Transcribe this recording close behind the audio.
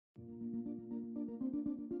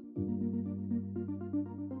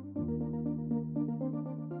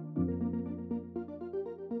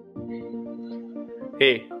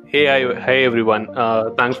Hi everyone.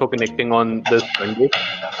 Thanks for connecting on this Sunday.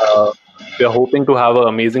 Uh, we are hoping to have an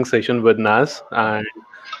amazing session with Naz. And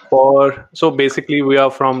basically we are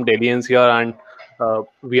from Delhi NCR, and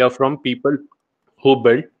we are from People Who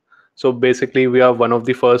Build. So basically we are one of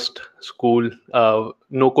the first school,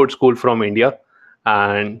 no code school from India.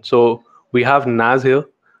 And so we have Naz here,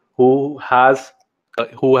 who has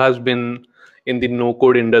been in the no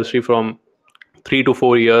code industry from 3 to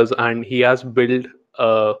 4 years, and he has built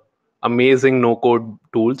amazing no code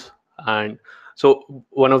tools. And so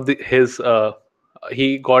one of the his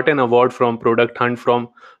he got an award from Product Hunt from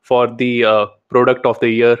for the product of the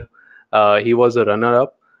year. He was a runner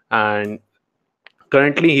up, and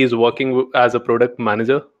currently he's working as a product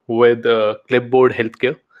manager with Clipboard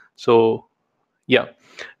Healthcare. So yeah,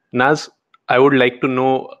 Naz, I would like to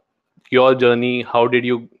know your journey. How did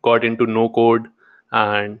you got into no code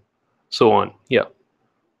and so on? Yeah.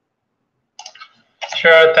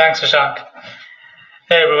 Sure, thanks, Shashank.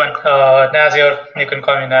 Hey everyone, Naz here. You can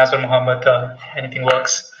call me Naz or Muhammad. Anything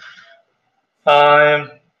works. I'm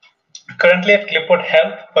currently at Clipboard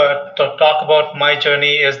Health, but to talk about my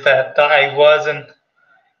journey is that I was an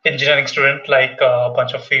engineering student, like a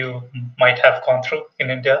bunch of you might have gone through in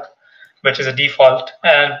India, which is a default.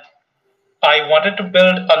 And I wanted to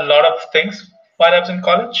build a lot of things while I was in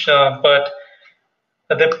college, but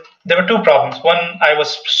there were two problems. One, I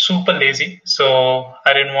was super lazy, so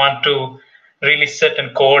I didn't want to really sit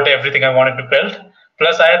and code everything I wanted to build.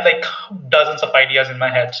 Plus, I had like dozens of ideas in my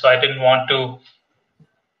head, so I didn't want to,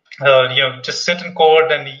 just sit and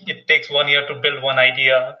code. And it takes 1 year to build one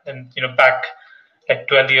idea. And back like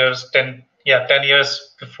 12 years, 10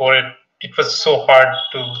 years before it was so hard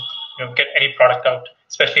to get any product out,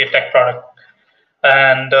 especially a tech product.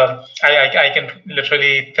 And I can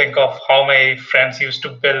literally think of how my friends used to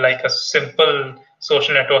build like a simple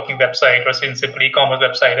social networking website or a simple e-commerce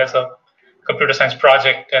website as a computer science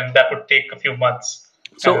project, and that would take a few months.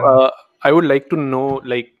 So I would like to know,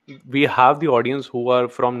 like, we have the audience who are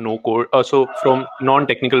from no code, so from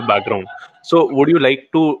non-technical background. So would you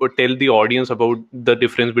like to tell the audience about the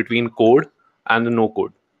difference between code and the no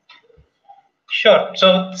code? Sure.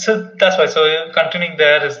 So that's why. So continuing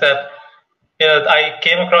there is that I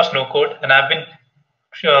came across no code, and I've been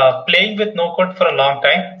playing with no code for a long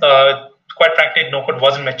time. Quite frankly, no code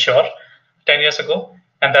wasn't mature 10 years ago,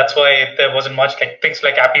 and that's why there wasn't much like things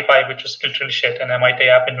like Appy Pie, which was literally shit, and MIT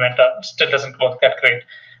App Inventor still doesn't work that great.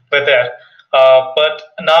 But there. But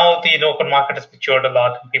now the no code market has matured a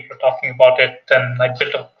lot, and people are talking about it. And I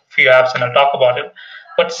built a few apps, and I'll talk about it.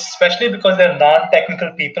 But especially because there are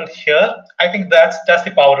non-technical people here, I think that's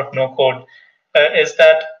the power of no code. Is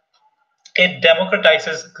that it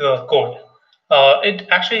democratizes code. It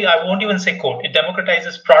actually, I won't even say code. It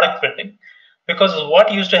democratizes product building, because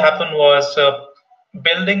what used to happen was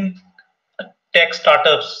building tech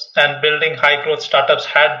startups and building high growth startups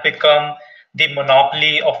had become the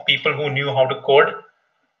monopoly of people who knew how to code.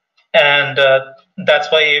 And that's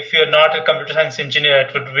why if you're not a computer science engineer,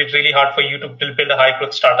 it would be really hard for you to build a high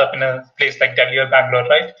growth startup in a place like Delhi or Bangalore,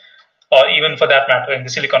 right? Or even for that matter in the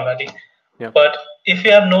Silicon Valley. Yeah. But if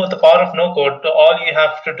you have the power of no code, all you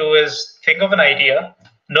have to do is think of an idea,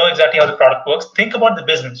 know exactly how the product works, think about the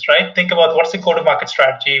business, right? Think about what's the go-to-market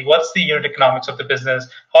strategy, what's the unit economics of the business,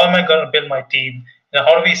 how am I going to build my team,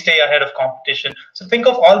 how do we stay ahead of competition? So think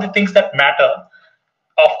of all the things that matter.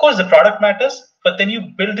 Of course, the product matters, but then you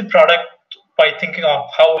build the product by thinking of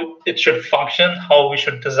how it should function, how we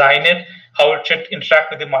should design it, how it should interact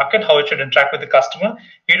with the market, how it should interact with the customer.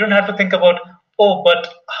 You don't have to think about, oh, but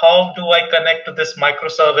how do I connect to this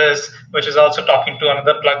microservice, which is also talking to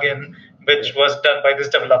another plugin, which was done by this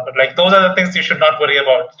developer. Like, those are the things you should not worry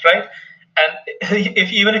about, right? And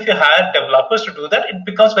even if you hire developers to do that, it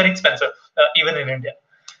becomes very expensive, even in India.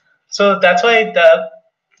 So that's why the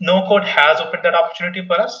no code has opened that opportunity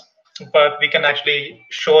for us. But we can actually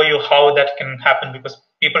show you how that can happen, because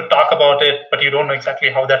people talk about it, but you don't know exactly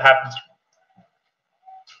how that happens.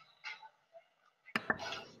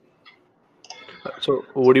 So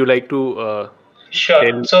would you like to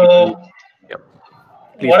Sure. So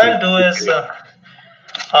please, what I'll do is,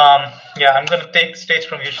 I'm going to take stage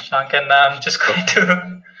from you, Shashank, and I'm just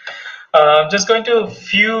going to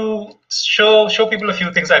show people a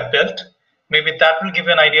few things I built. Maybe that will give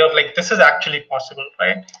you an idea of like, this is actually possible,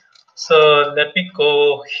 right? So let me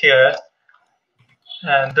go here.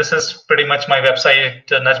 And this is pretty much my website,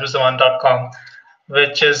 najmuzaman.com,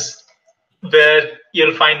 which is where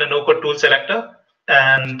you'll find a no-code tool selector.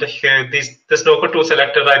 And here, this no-code tool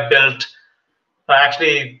selector I built,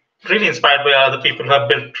 actually really inspired by other people who have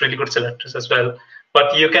built really good selectors as well.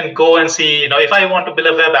 But you can go and see, if I want to build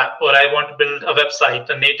a web app or I want to build a website,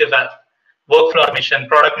 a native app, workflow automation,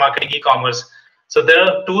 product marketing, e-commerce. So there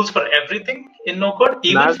are tools for everything in no code,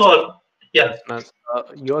 even Naz, for, yeah. Naz,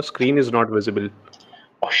 your screen is not visible.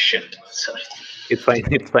 Oh, shit. Sorry. It's fine.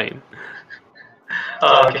 It's fine.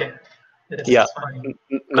 Okay. Yeah. Fine.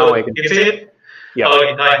 Now Cool. I can. You can see it? Yeah.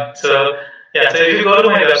 Okay, fine. So, yeah, so if you go to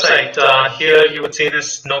my website, here you would see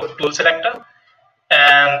this no tool selector.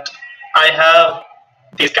 And I have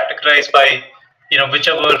these categorized by,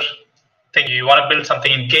 whichever thing you want to build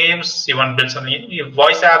something in games, you want to build something in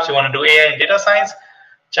voice apps, you want to do AI and data science,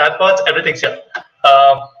 chatbots, everything's here.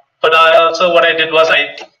 But what I did was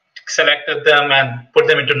I selected them and put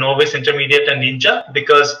them into novice, intermediate, and ninja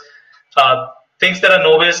because things that are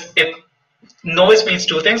novice, novice means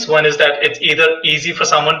two things. One is that it's either easy for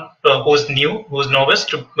someone who's new, who's novice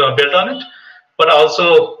to build on it, but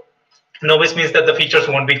also novice means that the features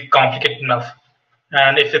won't be complicated enough.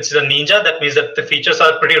 And if it's a ninja, that means that the features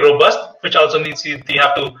are pretty robust, which also means you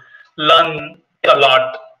have to learn a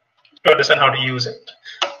lot to understand how to use it.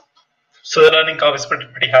 So the learning curve is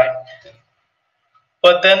pretty high.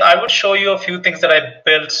 But then I would show you a few things that I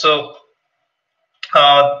built. So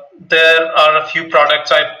there are a few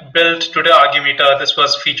products I built today. Argymeter, this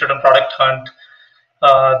was featured on Product Hunt.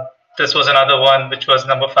 This was another one, which was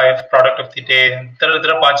number 5 product of the day. And there are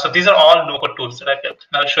a bunch. So these are all no-code tools that I built.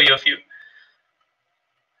 And I'll show you a few.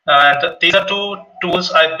 And these are 2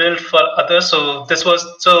 tools I built for others. So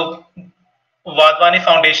Vadvani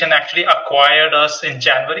Foundation actually acquired us in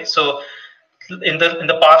January. So in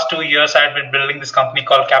the past 2 years, I had been building this company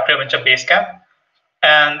called Capria Venture Basecamp.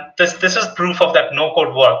 And this is proof of that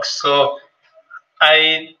no-code works. So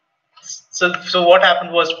what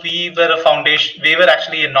happened was we were a foundation. We were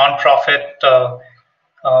actually a nonprofit.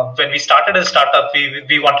 When we started as a startup,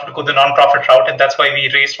 we wanted to go the nonprofit route, and that's why we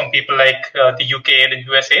raised from people like the UK aid and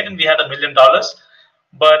US aid, and we had $1 million.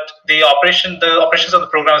 But the operations of the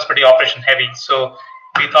program is pretty operation heavy, so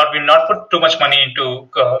we thought we'll not put too much money into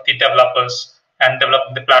the developers and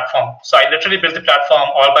developing the platform. So I literally built the platform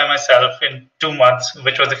all by myself in 2 months,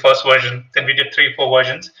 which was the first version. Then we did 3 or 4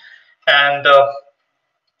 versions, and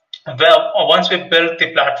once we built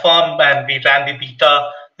the platform and we ran the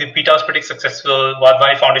beta was pretty successful.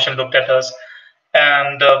 Vadvani Foundation looked at us,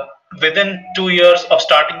 and within 2 years of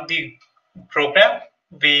starting the program,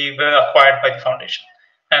 we were acquired by the foundation.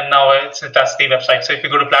 And now that's the website. So if you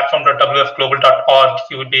go to platform.wfglobal.org,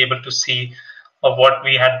 you would be able to see what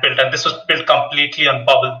we had built. And this was built completely on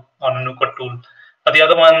Bubble, on a no-code tool. The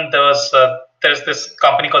other one, there's this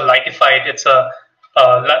company called Lightified. It's a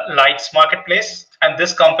lights marketplace. And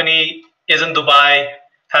this company is in Dubai,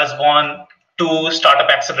 has won 2 startup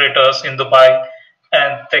accelerators in Dubai,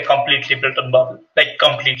 and they're completely built on Bubble. Like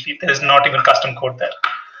completely. There's not even custom code there.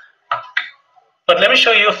 But let me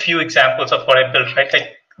show you a few examples of what I built, right?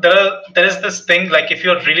 Like there is this thing, like if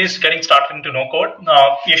you're really getting started into no code,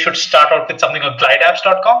 you should start out with something like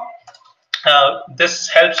glideapps.com. This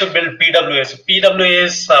helps you build PWAs.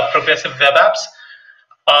 PWAs, progressive web apps,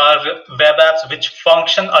 are web apps which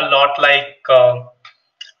function a lot like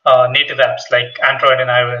native apps like Android and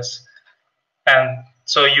iOS. And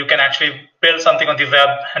so you can actually build something on the web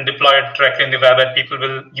and deploy it directly in the web, and people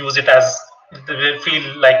will use it as they will feel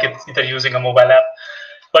like they're using a mobile app.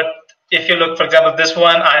 But if you look, for example, this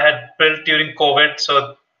one I had built during COVID.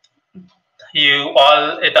 So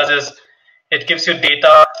all it does is it gives you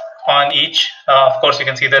data on each. Of course, you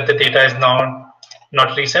can see that the data is now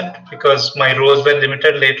not recent because my rows were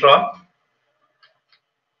limited later on,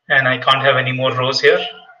 and I can't have any more rows here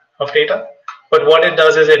of data. But what it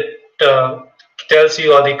does is it tells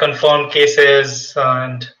you all the confirmed cases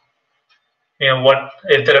and what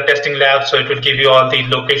if there are testing labs, so it will give you all the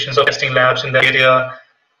locations of testing labs in the area.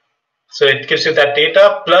 So it gives you that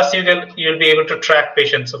data, plus you'll be able to track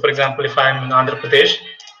patients. So for example, if I'm in Andhra Pradesh,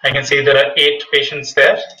 I can see there are 8 patients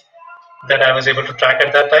there that I was able to track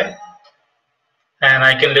at that time. And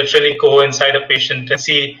I can literally go inside a patient and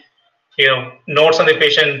see notes on the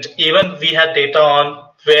patient. Even we had data on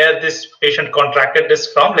where this patient contracted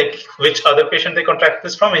this from, like which other patient they contracted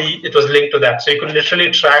this from, and it was linked to that. So you could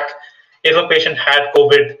literally track if a patient had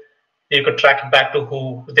COVID, you could track it back to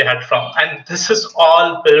who they had from. And this is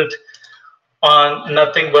all built on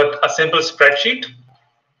nothing but a simple spreadsheet.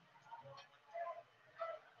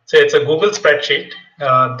 So it's a Google spreadsheet.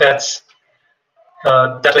 That's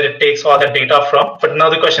where it takes all that data from. But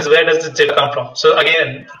now the question is, where does this data come from? So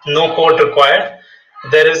again, no code required.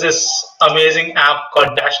 There is this amazing app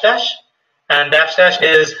called Dash Dash, and Dash Dash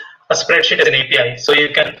is a spreadsheet as an API. So you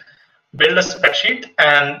can build a spreadsheet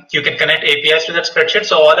and you can connect APIs to that spreadsheet.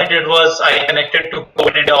 So all I did was I connected to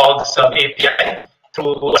COVID India Org's API,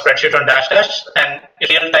 through a spreadsheet on dash dash, and in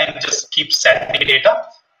real time just keeps sending data.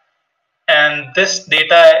 And this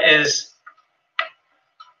data is,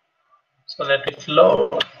 so let it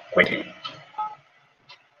load quickly.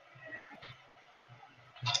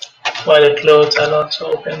 While it loads, I'll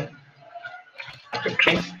also open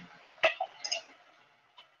Victory.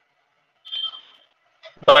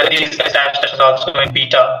 By these guys, dash dash is also in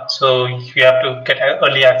beta, so you have to get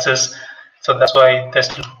early access. So that's why they're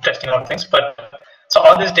still testing out things. But so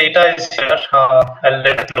all this data is here. I'll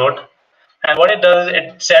let it load. And what it does,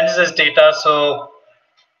 it sends this data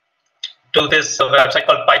to this website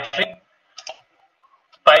called Pipedream.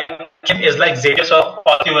 Pipedream is like Zapier. So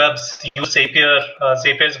all you have use Zapier.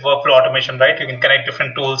 Zapier's workflow automation, right? You can connect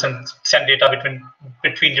different tools and send data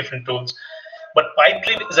between different tools. But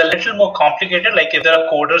Pipedream is a little more complicated. Like if there are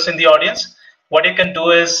coders in the audience, what you can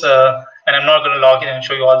do is, and I'm not going to log in and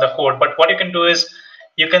show you all the code, but what you can do is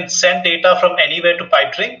you can send data from anywhere to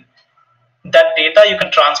Pipedream. That data you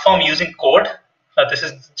can transform using code. This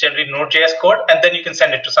is generally Node.js code, and then you can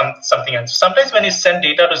send it to something else. Sometimes when you send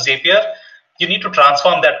data to Zapier, you need to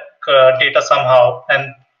transform that data somehow,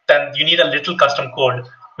 and then you need a little custom code,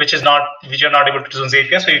 which you're not able to do on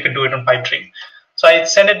Zapier, so you can do it on Pipedream. So I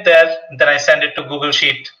send it there, then I send it to Google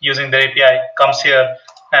Sheet using the API, comes here,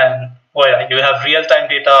 and oh yeah, you have real-time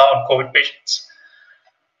data on COVID patients.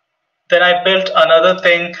 Then I built another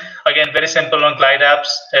thing, again, very simple on Glide apps.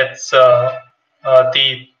 It's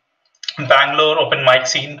the Bangalore open mic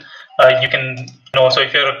scene. You can know, so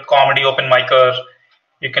if you're a comedy open micer,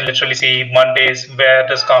 you can literally see Mondays, where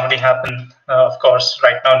does comedy happen? Of course,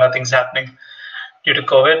 right now nothing's happening due to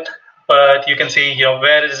COVID, but you can see,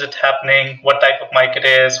 where is it happening, what type of mic it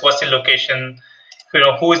is, what's the location,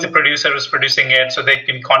 who is the producer who's producing it, so they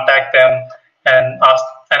can contact them and ask,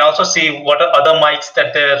 and also see what are other mics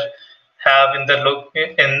that they have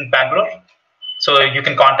in Bangalore. So you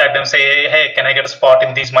can contact them, say, hey, can I get a spot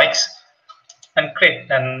in these mics? And great.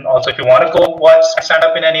 And also, if you want to go stand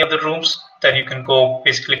up in any of the rooms, then you can go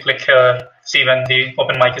basically click here, see when the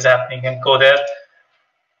open mic is happening, and go there.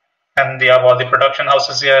 And we have all the production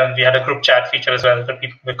houses here, and we had a group chat feature as well, where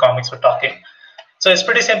people with comics were talking. So it's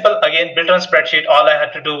pretty simple. Again, built on a spreadsheet. All I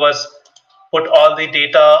had to do was put all the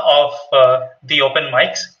data of the open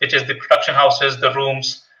mics, which is the production houses, the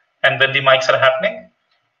rooms, and when the mics are happening.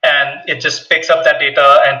 And it just picks up that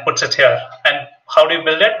data and puts it here. And how do you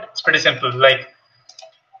build it? It's pretty simple. Like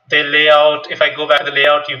the layout, if I go back to the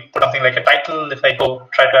layout, you put something like a title. If I go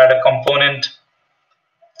try to add a component,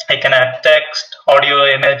 I can add text, audio,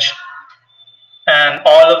 image, and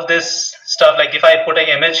all of this stuff. Like if I put an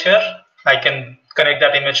image here, I can connect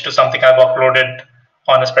that image to something I've uploaded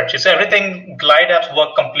on a spreadsheet. So everything, Glide apps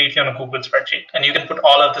work completely on a Google spreadsheet, and you can put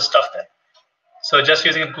all of this stuff there. So just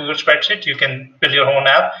using a Google spreadsheet, you can build your own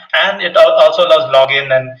app, and it also allows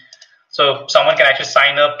login, and so someone can actually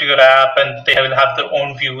sign up to your app, and they will have their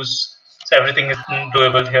own views. So everything is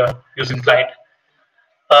doable here using Glide.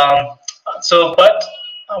 But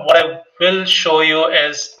what I will show you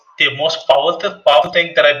is the most powerful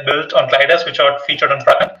thing that I built on Glide apps, which are featured on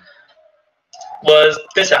Prime, was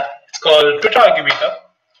this app. It's called Twitter Argumenter.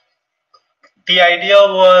 The idea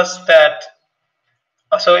was that,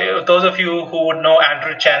 so those of you who would know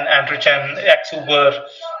Andrew Chen, ex-Uber,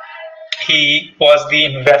 he was the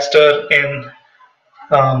investor in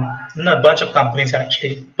a bunch of companies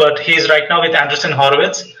actually, but he's right now with Andreessen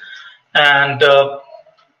Horowitz, and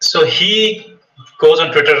so he goes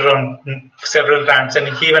on Twitter on several rants, and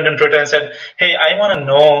he went on Twitter and said, hey, I want to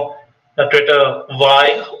know Twitter,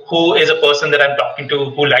 who is a person that I'm talking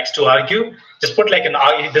to who likes to argue? Just put like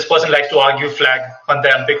this person likes to argue flag on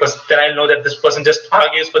them, because then I know that this person just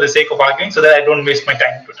argues for the sake of arguing, so that I don't waste my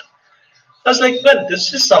time on Twitter. I was like, well,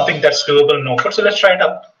 this is something that's doable in no-code, so let's try it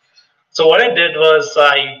out. So what I did was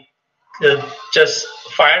I just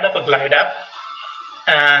fired up a Glide app,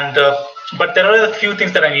 and but there are a few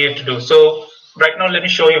things that I needed to do. So right now, let me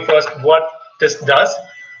show you first what this does.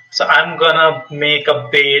 So I'm gonna make a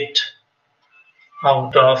bait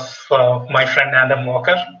out of my friend Adam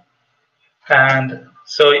Walker, and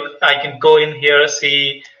so I can go in here,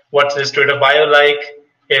 see what's his Twitter bio like,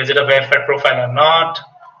 is it a verified profile or not,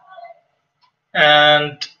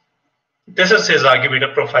 and this is his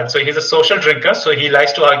argumenter profile. So he's a social drinker, so he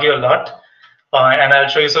likes to argue a lot. And I'll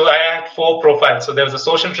show you. So I had 4 profiles. So there was a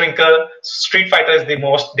social drinker, street fighter is the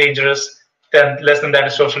most dangerous, then less than that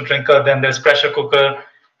is social drinker, then there's pressure cooker,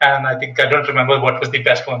 and I don't remember what was the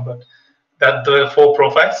best one, but that the 4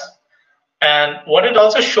 profiles. And what it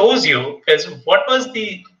also shows you is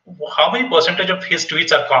how many percentage of his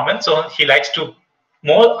tweets are comments. So he likes to,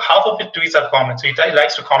 half of his tweets are comments. So he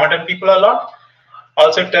likes to comment on people a lot.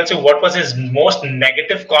 Also, it tells you what was his most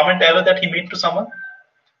negative comment ever that he made to someone.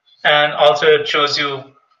 And also it shows you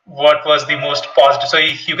what was the most positive. So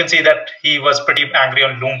you can see that he was pretty angry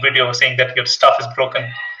on Loom video saying that your stuff is broken.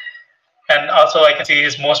 And also I can see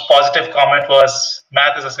his most positive comment was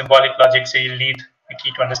math is a symbolic logic, so you need a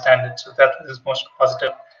key to understand it. So that is most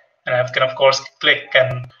positive. And I can of course click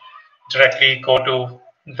and directly go to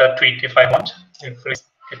the tweet if I want. If I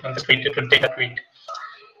click on the tweet, it will take the tweet.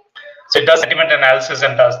 So it does sentiment analysis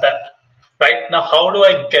and does that. Right now, how do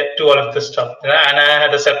I get to all of this stuff? And I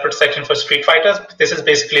had a separate section for Street Fighters. This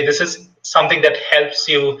is something that helps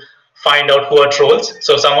you find out who are trolls.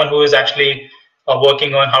 So someone who is actually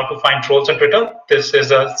working on how to find trolls on Twitter, this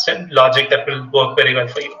is a logic that will work very well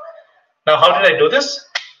for you. Now, how did I do this?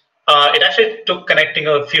 It actually took connecting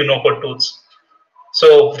a few no-code tools.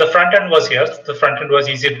 So the front end was here. The front end was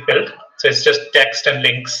easy to build. So it's just text and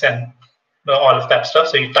links and all of that stuff.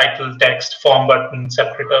 So you title, text, form button,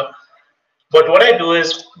 separator. But what I do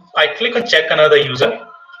is I click on check another user.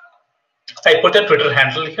 I put a Twitter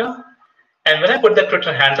handle here. And when I put the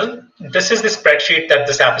Twitter handle, this is the spreadsheet that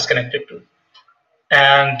this app is connected to.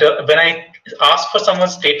 And when I ask for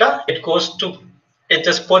someone's data, it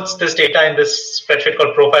just puts this data in this spreadsheet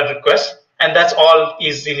called profile request. And that's all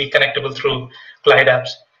easily connectable through Glide apps.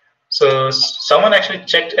 So someone actually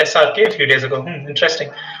checked SRK a few days ago.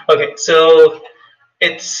 Interesting. Okay, so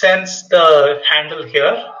it sends the handle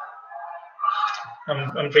here.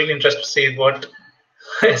 I'm really interested to see what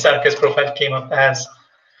SRK's profile came up as.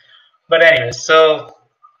 But anyway, so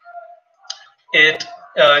it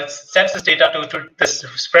sends this data to this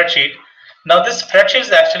spreadsheet. Now this spreadsheet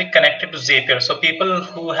is actually connected to Zapier. So people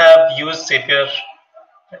who have used Zapier,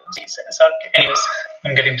 anyways,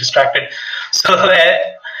 I'm getting distracted. So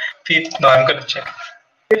no, I'm going to check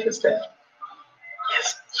if it's there.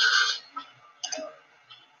 Yes.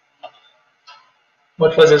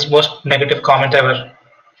 What was his most negative comment ever?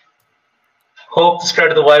 Hope the spread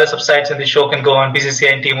of the virus subsides and the show can go on.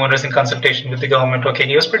 BCCI and team owners in consultation with the government. Okay,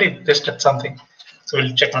 he was pretty pissed at something. So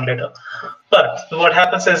we'll check on later. But what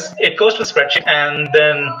happens is it goes to the spreadsheet and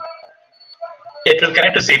then it will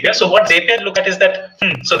connect to Zapier. So what Zapier look at is that,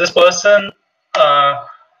 so this person,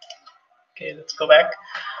 okay, let's go back.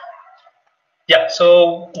 Yeah,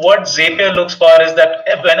 so what Zapier looks for is that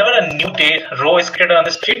whenever a new row is created on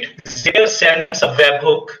the sheet, Zapier sends a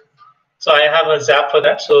webhook. So I have a zap for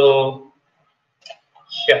that. So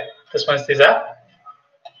yeah, this one is the zap.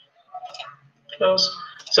 Close.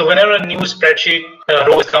 So whenever a new spreadsheet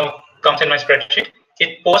row comes in my spreadsheet,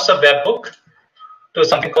 it posts a webhook to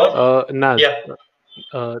something called Nazz. Yeah.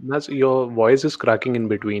 Nazz, your voice is cracking in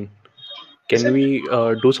between. Can we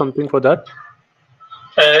do something for that?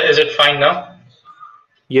 Is it fine now?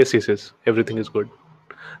 Yes. Everything is good.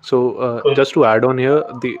 So just to add on here,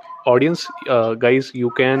 the audience, guys, you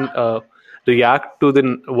can react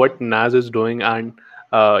to what Nazz is doing, and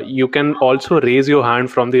you can also raise your hand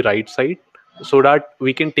from the right side so that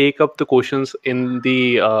we can take up the questions in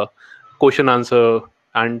the question answer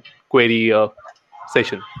and query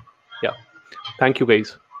session. Yeah. Thank you,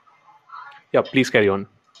 guys. Yeah, please carry on.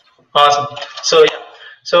 Awesome. So yeah,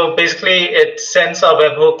 so basically it sends a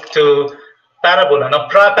webhook to Parabola. Now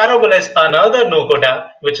Parabola is another no-code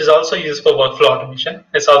app which is also used for workflow automation.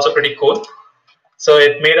 It's also pretty cool. So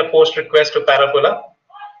it made a post request to Parabola.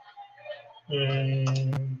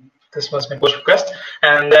 This was my post request,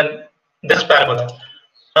 and then this is Parabola.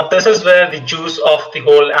 Now this is where the juice of the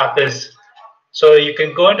whole app is. So you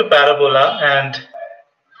can go into Parabola and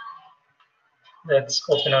let's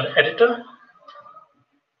open our editor.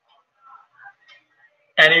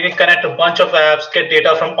 And you can connect a bunch of apps, get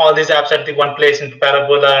data from all these apps at the one place into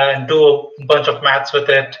Parabola and do a bunch of maths with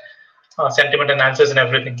it, sentiment analysis and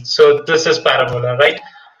everything. So this is Parabola, right?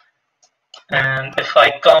 And if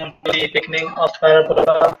I come to the beginning of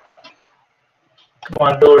Parabola, come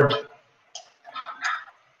on, load.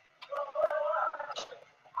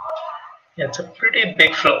 Yeah, it's a pretty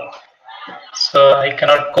big flow. So I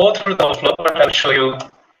cannot go through the whole flow, but I'll show you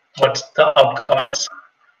what the outcome is.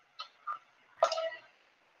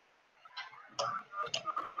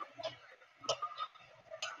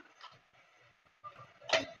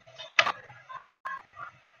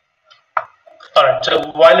 All right,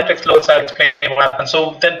 so while it explodes, I'll explain what happens.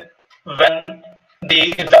 So then when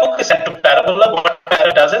the webhook is sent to Parabola, what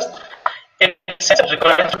Parabola does is it sends a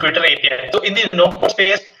request to Twitter API. So in the no-code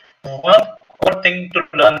space, one core thing to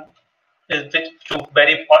learn is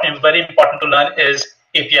very important to learn is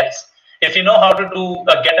APIs. If you know how to do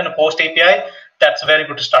a get and a post API, that's very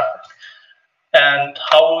good to start with. And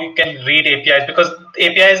how you can read APIs, because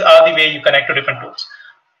APIs are the way you connect to different tools.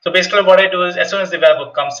 So basically what I do is as soon as the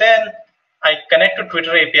webhook comes in, I connect to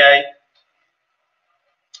Twitter API,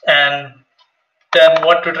 and then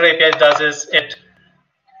what Twitter API does is it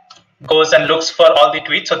goes and looks for all the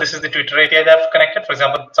tweets. So this is the Twitter API that I've connected. For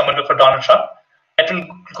example, someone look for Donald Trump. It will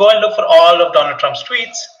go and look for all of Donald Trump's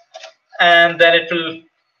tweets, and then it will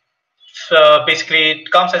basically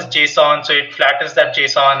it comes as JSON. So it flattens that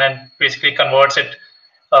JSON and basically converts it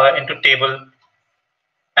into table.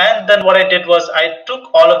 And then what I did was I took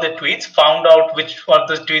all of the tweets, found out which of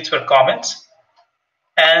the tweets were comments.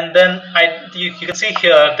 And then you can see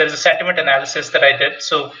here, there is a sentiment analysis that I did.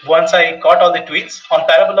 So once I got all the tweets on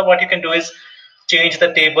Parabola, what you can do is change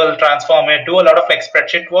the table, transform it, do a lot of like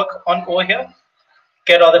spreadsheet work on over here,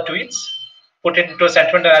 get all the tweets, put it into a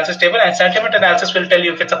sentiment analysis table, and sentiment analysis will tell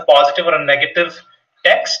you if it's a positive or a negative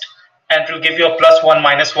text, and it will give you a +1,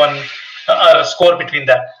 -1 score between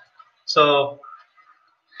that. So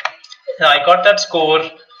I got that score,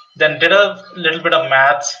 then did a little bit of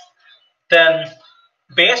maths. Then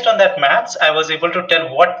based on that maths, I was able to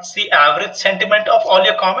tell what's the average sentiment of all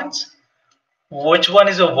your comments, which one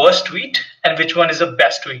is a worst tweet, and which one is a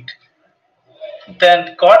best tweet.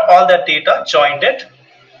 Then got all that data, joined it,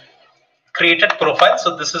 created profiles.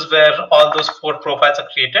 So this is where all those 4 profiles are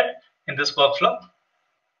created in this workflow.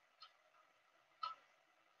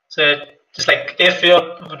 So just like if your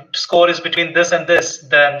score is between this and this,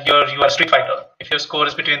 then you are a street fighter. If your score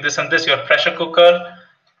is between this and this, you're a pressure cooker,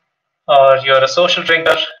 or you're a social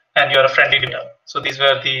drinker, and you're a friendly leader. So these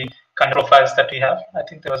were the kind of profiles that we have. I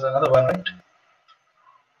think there was another one, right?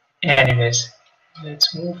 Anyways,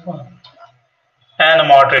 let's move on. And a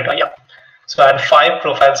moderator, yeah. So I had 5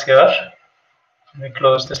 profiles here. Let me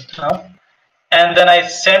close this down. And then I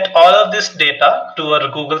sent all of this data to a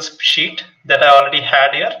Google sheet that I already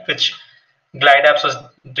had here, which Glide Apps was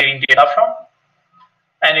reading data from.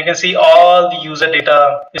 And you can see all the user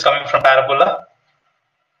data is coming from Parabola.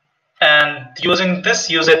 And using this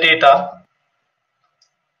user data,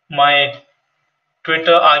 my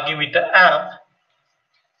Twitter Argumenter app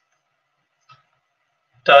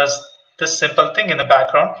does this simple thing in the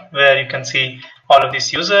background where you can see all of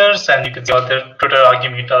these users and you can see all their Twitter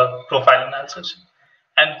Argumenter profile analysis.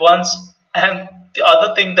 And the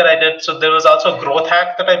other thing that I did, so there was also a growth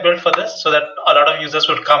hack that I built for this so that a lot of users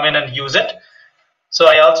would come in and use it. So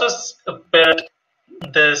I also built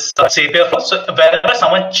this Zapier flow. So whenever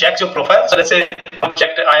someone checks your profile, so let's say you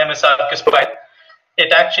checked IMSRK's profile,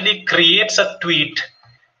 it actually creates a tweet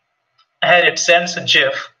and it sends a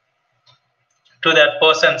GIF to that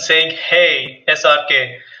person saying, hey,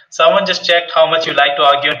 SRK, someone just checked how much you like to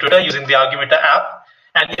argue on Twitter using the Argumenter app.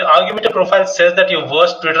 And your Argumenter profile says that your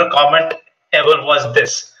worst Twitter comment ever was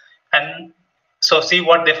this. And so see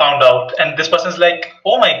what they found out. And this person's like,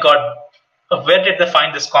 oh my God, where did they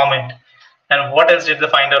find this comment? And what else did they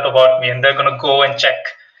find out about me? And they're going to go and check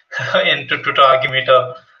into Twitter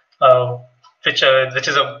Argumenter, which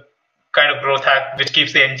is a kind of growth hack which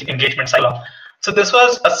keeps the engagement cycle on. So this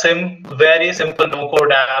was a very simple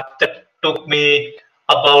no-code app that took me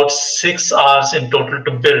about 6 hours in total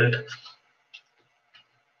to build.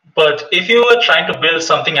 But if you were trying to build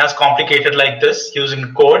something as complicated like this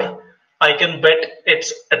using code, I can bet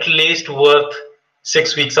it's at least worth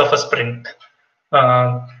 6 weeks of a sprint.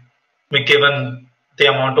 Given the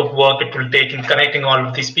amount of work it will take in connecting all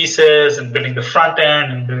of these pieces and building the front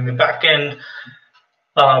end and building the back end,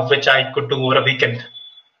 which I could do over a weekend.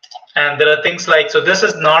 And there are things like, so this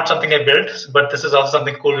is not something I built, but this is also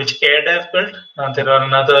something cool which AirDev built. There are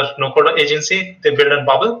another no-code agency, they build on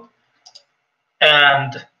Bubble.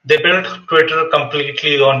 And they built Twitter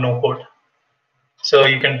completely on no-code. So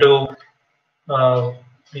you can do,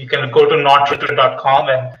 you can go to nottwitter.com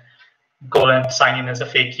and go and sign in as a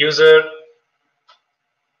fake user.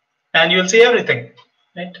 And you'll see everything,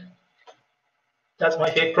 right? That's my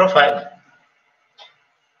fake profile.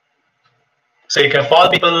 So you can follow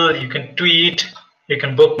people, you can tweet, you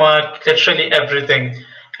can bookmark, literally everything.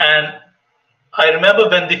 And I remember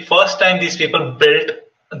when the first time these people built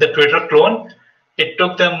the Twitter clone, it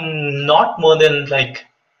took them not more than like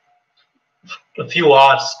a few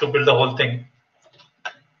hours to build the whole thing.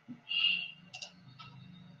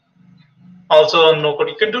 Also, no code,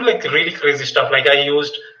 you can do like really crazy stuff. Like I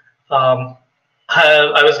used,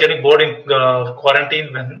 I was getting bored in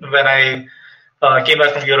quarantine when I came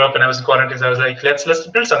back from Europe and I was in quarantine. So I was like, let's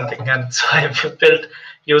build something. And so I built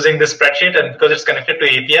using this spreadsheet, and because it's connected to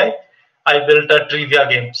API, I built a trivia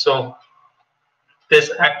game. So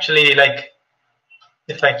this actually, like,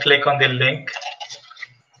 if I click on the link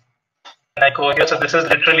and I go here, so this is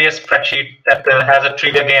literally a spreadsheet that has a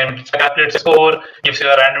trivia game. It calculates score, gives you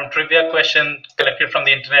a random trivia question collected from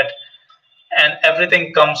the internet, and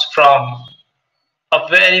everything comes from a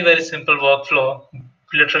very, very simple workflow,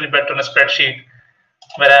 literally built on a spreadsheet,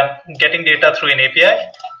 where I'm getting data through an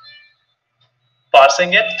API,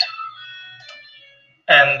 parsing it,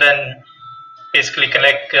 and then basically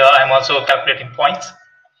I'm also calculating points.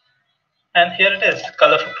 And here it is,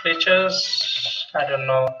 colorful creatures. I don't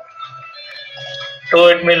know. Though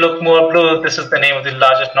it may look more blue, this is the name of the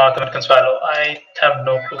largest North American swallow. I have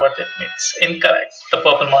no clue what it means. Incorrect. The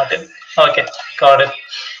purple martin. Okay, got it.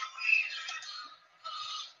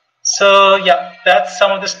 So yeah, that's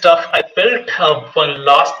some of the stuff I built. One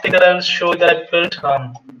last thing that I will show you that I built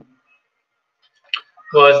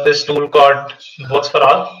was this tool called Works for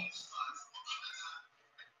All.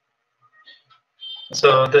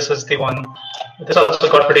 So this is the one. This also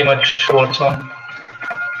got pretty much works on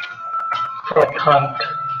Frog Hunt.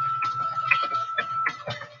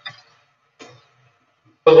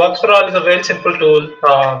 So Works for All is a very simple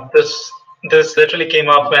tool. This literally came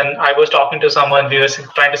up when I was talking to someone. We were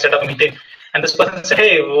trying to set up a meeting, and this person said,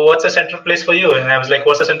 "Hey, what's the central place for you?" And I was like,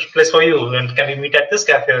 "What's the central place for you? And can we meet at this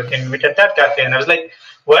cafe? Or can we meet at that cafe?" And I was like,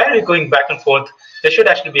 "Why are you going back and forth? There should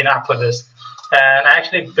actually be an app for this." And I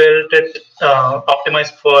actually built it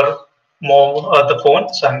optimized for more the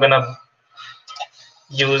phone. So I'm gonna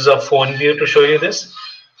use a phone view to show you this.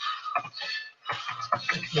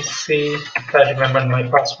 Let me see if I remember my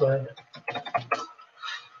password.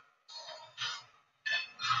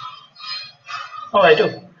 Oh, I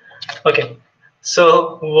do. Okay.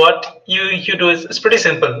 So what you do is it's pretty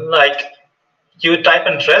simple. Like you type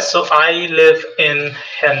an address. So I live in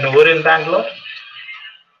Hennur in Bangalore.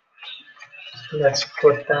 Let's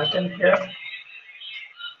put that in here.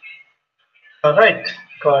 All right,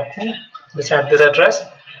 got it. Let's add this address.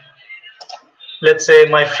 Let's say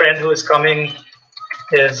my friend who is coming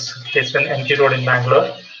is in MG Road in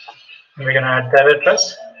Bangalore. And we're gonna add that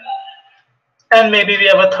address. And maybe we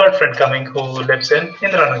have a third friend coming who lives in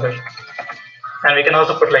Indranagar. And we can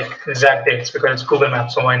also put like exact dates because it's Google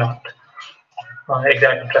Maps, so why not?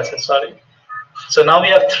 Exact addresses, sorry. So now we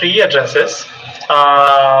have 3 addresses.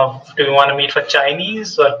 Do we want to meet for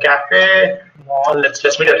Chinese or cafe? Well, let's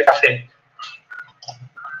meet at a cafe.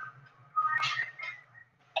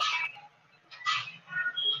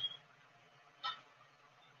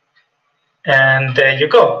 And there you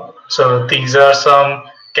go. So these are some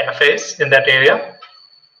cafes in that area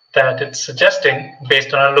that it's suggesting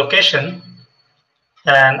based on a location.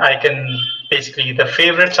 And I can basically either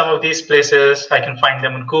favorite some of these places. I can find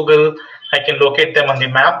them on Google. I can locate them on the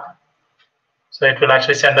map. So it will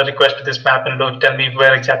actually send a request to this map and tell me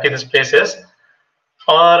where exactly this place is.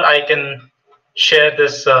 Or I can share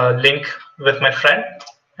this link with my friend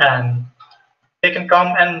and they can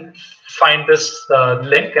come and find this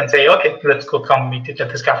link and say, okay, let's go come meet it at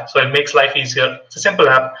this cafe. So it makes life easier. It's a simple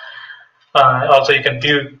app. Also, you can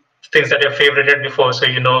view things that you've favorited before. So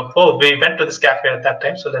you know, oh, we went to this cafe at that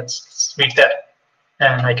time, so let's meet there.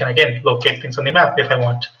 And I can, again, locate things on the map if I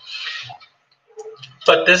want.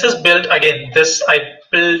 But this is built, again, this I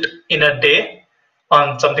built in a day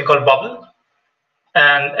on something called Bubble.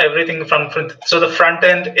 And everything so the front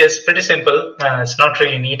end is pretty simple. It's not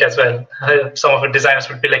really neat as well. Some of the designers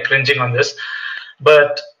would be like cringing on this.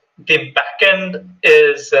 But the back end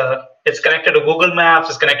is, it's connected to Google Maps,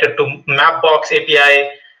 it's connected to Mapbox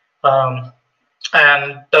API,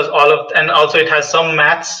 and does all of, and also it has some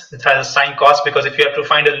maths. It has a sign cost because if you have to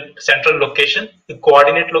find a central location, the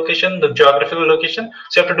coordinate location, the geographical location,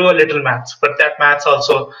 so you have to do a little maths. But that maths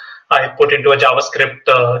also I put into a JavaScript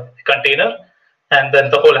container, and then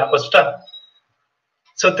the whole app was done.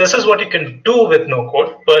 So this is what you can do with no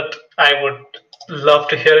code, but I would love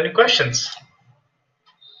to hear any questions.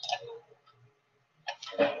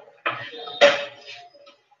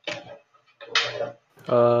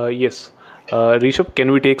 Yes. Rishabh,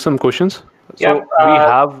 can we take some questions? Yeah, we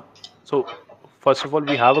have. So first of all,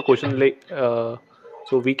 we have a question like.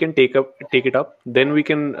 So we can take it up. Then we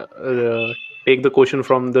can take the question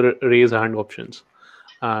from the raise hand options.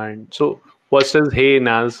 And so first is, hey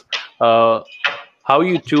Nazz, how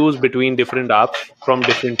you choose between different apps from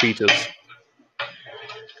different features?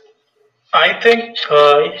 I think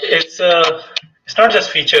it's not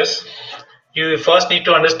just features. You first need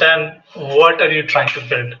to understand what are you trying to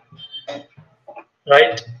build,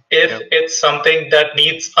 right? If it's something that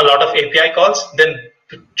needs a lot of API calls, then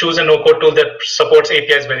choose a no-code tool that supports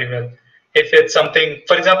APIs very well. If it's something,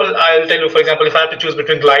 for example, I'll tell you, for example, if I have to choose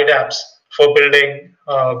between Glide apps for building,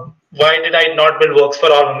 why did I not build Works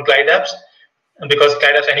for All on Glide apps? Because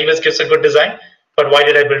Glide apps anyways gives a good design, but why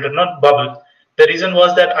did I build it on Bubble? The reason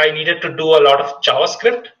was that I needed to do a lot of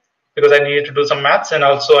JavaScript because I needed to do some maths, and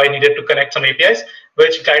also I needed to connect some APIs,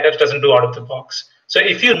 which Glide apps doesn't do out of the box. So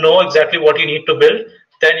if you know exactly what you need to build,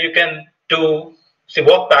 then you can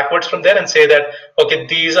walk backwards from there and say that, okay,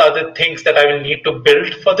 these are the things that I will need to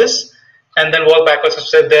build for this, and then work backwards and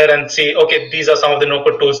sit there and see, okay, these are some of the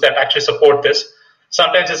no-code tools that actually support this.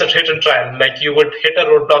 Sometimes it's a hit and trial. Like you would hit a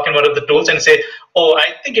roadblock in one of the tools and say, oh,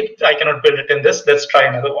 I think I cannot build it in this. Let's try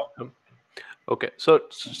another one. Okay, so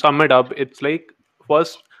sum it up. It's like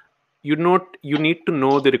first you need to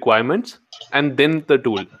know the requirements and then the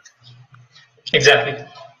tool. Exactly.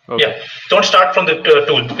 Okay. Yeah. Don't start from the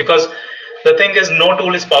tool, because the thing is, no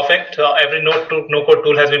tool is perfect. Every no-code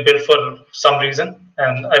tool has been built for some reason,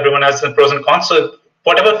 and everyone has the pros and cons. So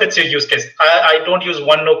whatever fits your use case. I don't use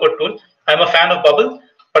one no-code tool. I'm a fan of Bubble,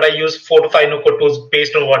 but I use 4 to 5 no-code tools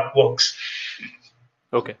based on what works.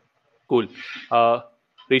 Okay, cool.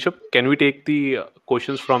 Rishabh, can we take the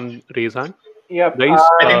questions from raise hand? Yep. Guys,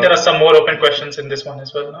 I think there are some more open questions in this one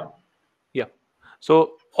as well now. Yeah.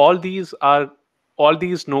 So all these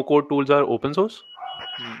no-code tools are open source?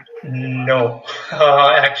 No,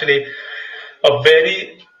 actually, a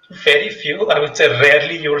very few. I would say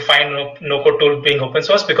rarely you will find no-code tool being open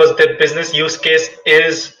source, because their business use case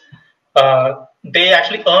is they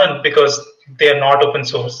actually earn because they are not open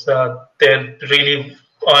source. They really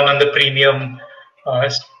earn on the premium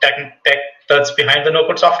tech that's behind the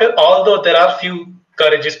no-code software. Although there are few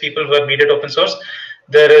courageous people who have made it open source.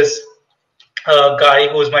 There is a guy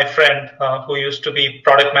who is my friend who used to be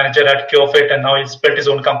product manager at CureFit, and now he's built his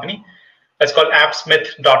own company. It's called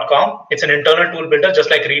appsmith.com. It's an internal tool builder, just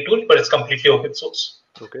like Retool, but it's completely open source.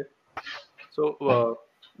 Okay. So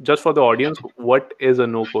just for the audience, what is a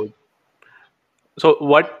no-code?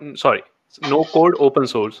 No-code open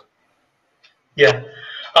source. Yeah.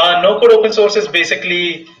 No-code open source is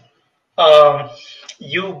basically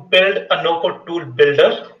you build a no-code tool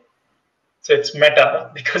builder. So it's meta,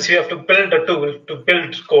 because you have to build a tool to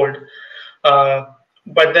build code.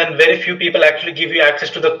 But then very few people actually give you access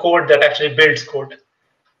to the code that actually builds code.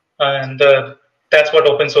 And that's what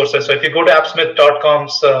open source is. So if you go to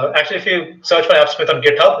appsmith.com's, actually if you search for appsmith on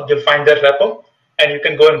GitHub, you'll find their repo, and you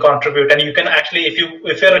can go and contribute. And you can actually, if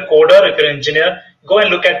you're a coder, if you're an engineer, go and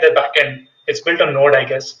look at the backend. It's built on Node, I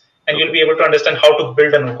guess, and you'll be able to understand how to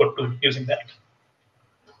build a no-code tool using that.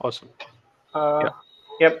 Awesome.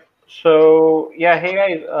 Yep. So yeah, hey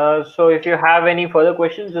guys. So if you have any further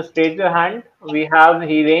questions, just raise your hand. We have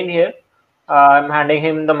Hiren here. I'm handing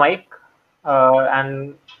him the mic.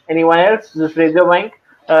 And anyone else, just raise your mic.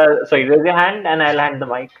 Raise your hand, and I'll hand the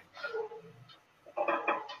mic.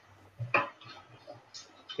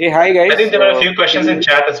 Hey, hi guys. I think there were a few questions in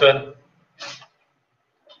chat as well.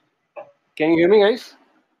 Can you hear me, guys?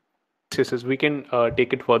 Yes, we can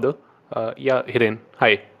take it further. Yeah, Hiren,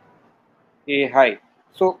 hi. Hey, hi.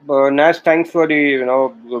 So, Nazz, thanks for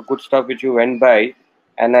the good stuff which you went by,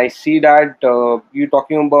 and I see that you're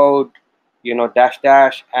talking about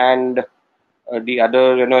dash and the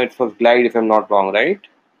other it was glide, if I'm not wrong, right?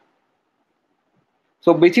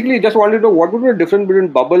 So basically, just wanted to know what would be the difference between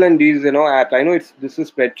Bubble and these apps. I know this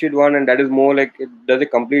is spreadsheet one, and that is more like it does a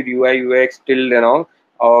complete UI UX till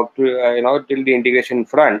till the integration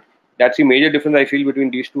front. That's the major difference I feel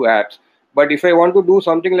between these two apps. But if I want to do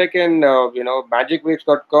something like an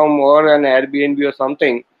magicbricks.com or an Airbnb or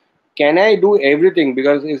something, can I do everything?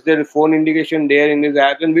 Because is there a phone integration there in this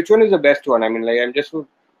app? And which one is the best one? I mean, like I'm just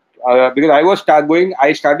because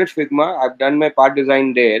I started Figma. I've done my part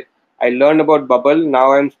design there. I learned about Bubble.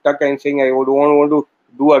 Now I'm stuck. I'm saying I don't want to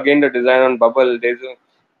do again the design on Bubble. There's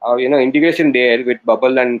a integration there with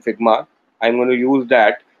Bubble and Figma. I'm going to use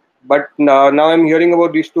that. But now I'm hearing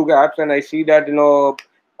about these two apps, and I see that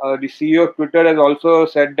the CEO of Twitter has also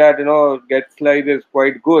said that GetSlice is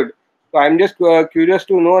quite good. So I'm just curious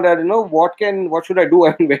to know that what should I do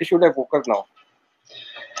and where should I focus now?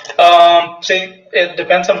 See, it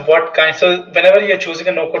depends on what kind. So whenever you're choosing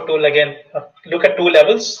a no-code tool, again, look at two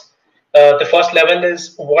levels. The first level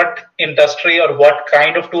is what industry or what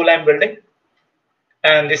kind of tool I'm building.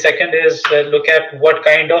 And the second is look at what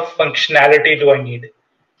kind of functionality do I need.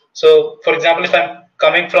 So for example, if I'm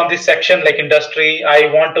coming from this section like industry,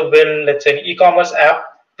 I want to build, let's say, an e-commerce app,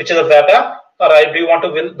 which is a web app, or I do want to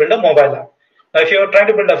build a mobile app. Now, if you're trying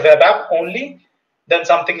to build a web app only, then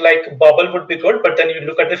something like Bubble would be good, but then you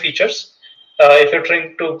look at the features. If you're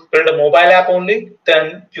trying to build a mobile app only,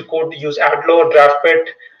 then you could use Adlo,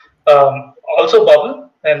 DraftPit, also Bubble,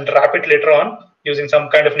 and wrap it later on using some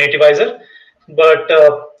kind of nativizer. But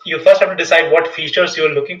you first have to decide what features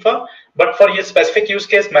you're looking for. But for your specific use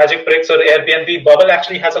case, Magicbricks or Airbnb, Bubble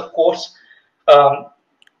actually has a course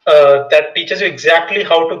that teaches you exactly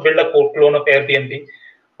how to build a clone of Airbnb.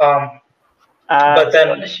 But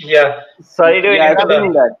then, yeah. Sorry to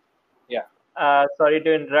interrupt. That. Yeah. Sorry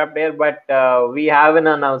to interrupt here, but we have an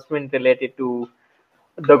announcement related to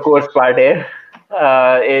the course part here.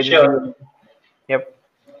 In Sure. the Yep.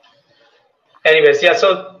 Anyways, yeah.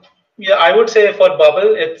 So yeah, I would say for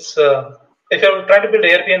Bubble, it's if you're trying to build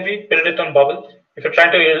Airbnb, build it on Bubble. If you're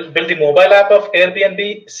trying to build the mobile app of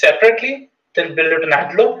Airbnb separately, then build it on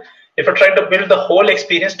Adlo. If you're trying to build the whole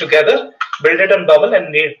experience together, build it on Bubble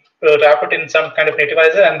and wrap it in some kind of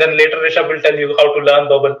nativizer, and then later Rishabh will tell you how to learn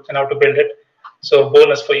Bubble and how to build it. So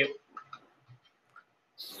bonus for you.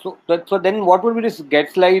 So then what would be this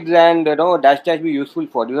get slides and dash dash be useful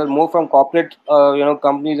for? These are more from corporate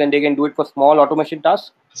companies and they can do it for small automation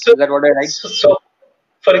tasks. So, Is that what I write? so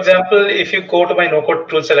for example, if you go to my no-code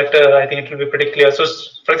tool selector, I think it will be pretty clear. So,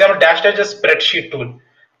 for example, Dash Dash is a spreadsheet tool.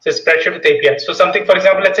 So, a spreadsheet with API. So, something, for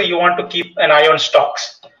example, let's say you want to keep an eye on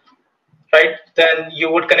stocks, right? Then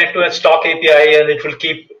you would connect to a stock API and it will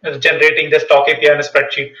keep generating the stock API in a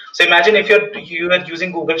spreadsheet. So, imagine if you are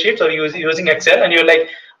using Google Sheets or using Excel and you're like,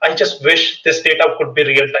 I just wish this data could be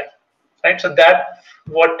real time, right? So, that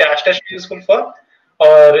what Dash Dash is useful for.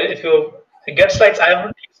 Or if you get slides, I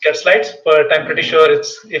haven't used get slides, but I'm pretty sure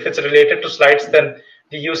if it's related to slides, then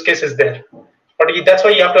the use case is there. But that's why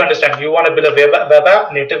you have to understand. You want to build a web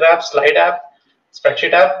app, native app, slide app,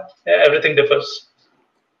 spreadsheet app. Everything differs.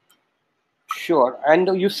 Sure.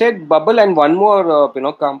 And you said Bubble and one more,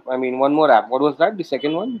 one more app. What was that? The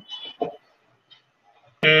second one?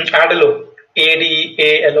 Adalo,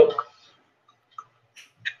 ADALO.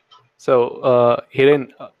 So,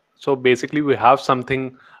 Hiren, so basically, we have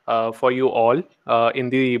something for you all in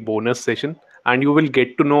the bonus session, and you will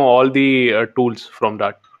get to know all the tools from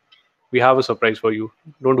that. We have a surprise for you.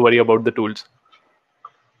 Don't worry about the tools.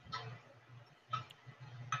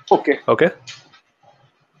 Okay. Okay.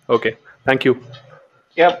 Okay. Thank you.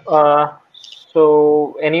 Yep.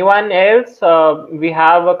 So anyone else? We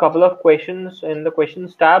have a couple of questions in the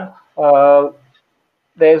questions tab.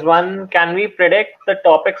 There's one. Can we predict the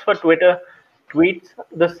topics for Twitter tweets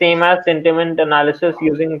the same as sentiment analysis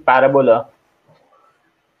using Parabola?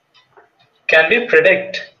 Can we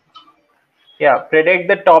predict? Yeah, predict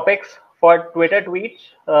the topics for Twitter tweets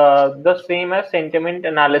the same as sentiment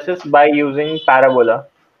analysis by using Parabola.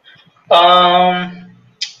 I'm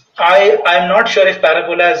not sure if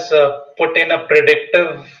Parabola has put in a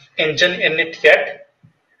predictive engine in it yet.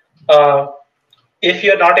 If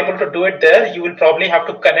you're not able to do it there, you will probably have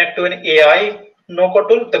to connect to an AI no-code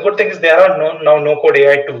tool. The good thing is there are now no-code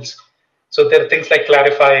AI tools. So there are things like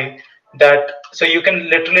Clarify that, so you can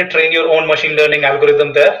literally train your own machine learning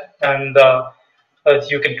algorithm there, and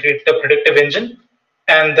you can create a predictive engine,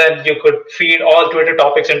 and then you could feed all Twitter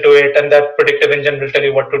topics into it, and that predictive engine will tell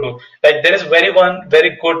you what to do. Like there is very good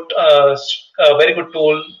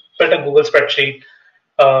tool built in Google spreadsheet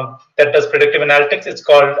that does predictive analytics. It's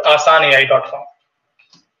called asanai.com.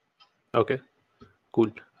 Okay.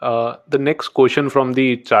 Cool. The next question from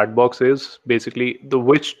the chat box is basically the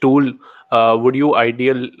which tool would you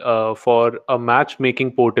ideal for a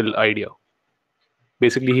matchmaking portal idea?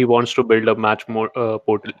 Basically, he wants to build a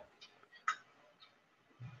portal.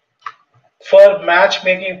 For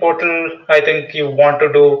matchmaking portal, I think you want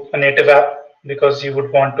to do a native app because you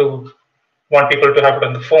would want people to have it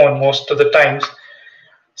on the phone most of the times.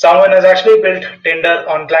 Someone has actually built Tinder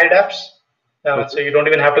on Glide apps. So you don't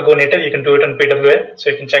even have to go native. You can do it on PWA. So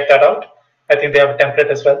you can check that out. I think they have a template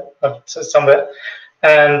as well somewhere.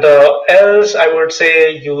 And else, I would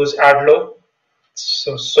say use Adlo.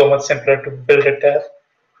 So much simpler to build it there.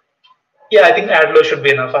 Yeah, I think Adlo should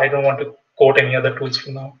be enough. I don't want to quote any other tools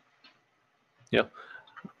for now. Yeah.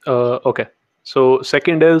 Okay. So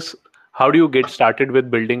second is, how do you get started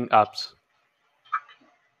with building apps?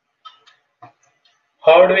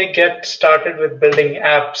 How do we get started with building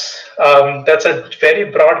apps? That's a very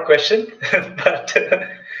broad question, but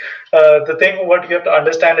the thing what you have to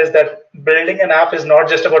understand is that building an app is not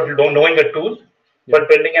just about knowing a tool, but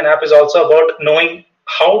building an app is also about knowing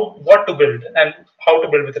what to build and how to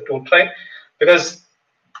build with the tool, right? Because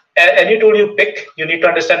any tool you pick, you need to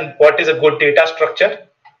understand what is a good data structure.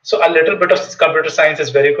 So a little bit of computer science is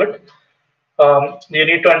very good. You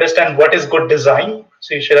need to understand what is good design.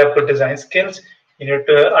 So you should have good design skills. You need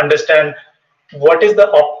to understand what is the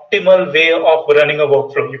optimal way of running a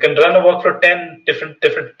workflow. You can run a workflow 10 different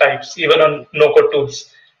types, even on no-code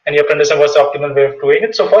tools. And you have to understand what's the optimal way of doing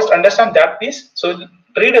it. So first understand that piece. So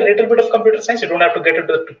read a little bit of computer science. You don't have to get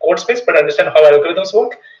into the code space, but understand how algorithms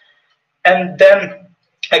work. And then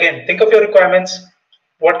again, think of your requirements,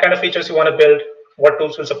 what kind of features you want to build, what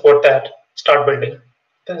tools will support that, start building.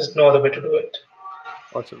 There's no other way to do it.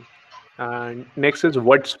 Awesome. And next is,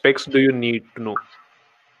 what specs do you need to know?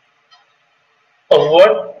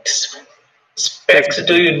 Specs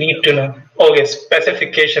do you need to know? Okay,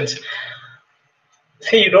 specifications.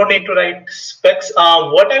 See, you don't need to write specs.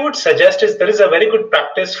 What I would suggest is there is a very good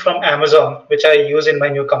practice from Amazon, which I use in my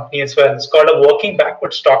new company as well. It's called a working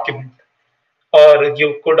backwards document. Or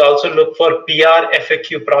you could also look for PR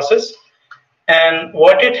FAQ process. And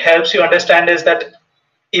what it helps you understand is that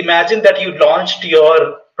imagine that you launched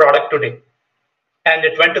your product today and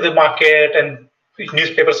it went to the market and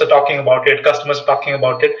newspapers are talking about it, customers are talking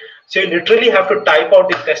about it. So you literally have to type out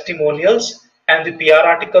the testimonials and the PR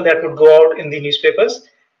article that would go out in the newspapers.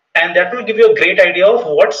 And that will give you a great idea of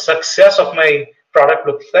what success of my product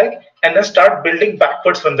looks like, and then start building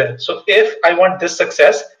backwards from there. So if I want this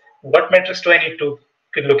success, what metrics do I need to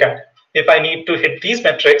look at? If I need to hit these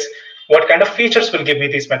metrics, what kind of features will give me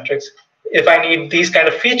these metrics? If I need these kind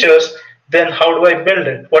of features, then how do I build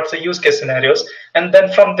it? What's the use case scenarios? And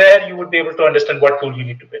then from there, you would be able to understand what tool you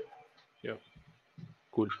need to build. Yeah,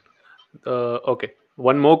 cool. Okay,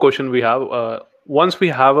 one more question we have. Once we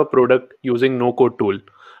have a product using no-code tool,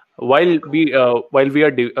 while we are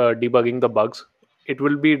debugging the bugs, it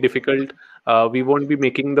will be difficult. We won't be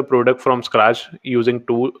making the product from scratch using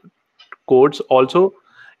two codes. Also,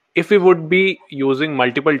 if we would be using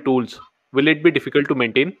multiple tools, will it be difficult to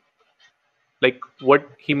maintain? Like what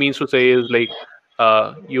he means to say is like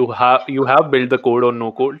you have built the code on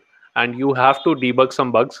no code and you have to debug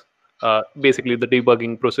some bugs, basically the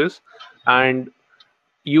debugging process, and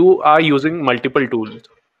you are using multiple tools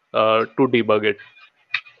to debug it.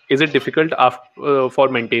 Is it difficult for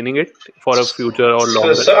maintaining it for a future or long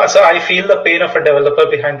run? So I feel the pain of a developer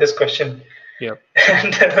behind this question. Yeah.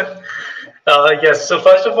 And yes, so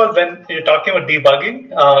first of all, when you're talking about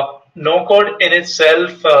debugging, no code in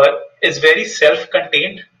itself is very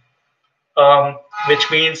self-contained,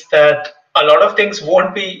 which means that a lot of things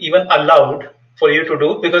won't be even allowed for you to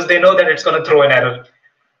do because they know that it's going to throw an error.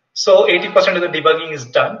 So 80% of the debugging is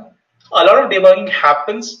done. A lot of debugging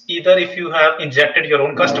happens either if you have injected your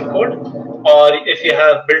own custom code or if you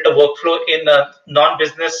have built a workflow in a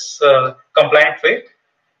non-business compliant way,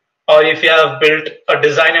 or if you have built a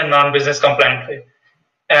design and non-business compliant way.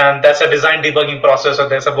 And that's a design debugging process, or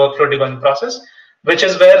there's a workflow debugging process, which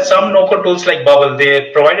is where some no-code tools like Bubble,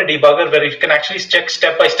 they provide a debugger where you can actually check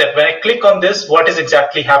step by step. When I click on this, what is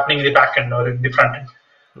exactly happening in the backend or in the front end?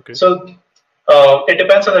 Okay. So it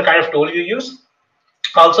depends on the kind of tool you use.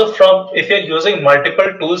 Also, if you're using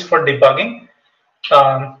multiple tools for debugging,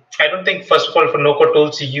 I don't think, first of all, for no-code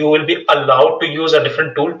tools, you will be allowed to use a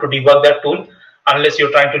different tool to debug that tool, unless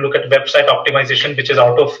you're trying to look at website optimization, which is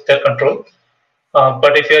out of their control.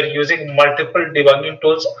 But if you're using multiple debugging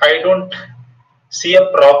tools, I don't see a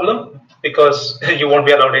problem because you won't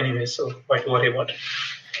be allowed anyway. So why to worry about it?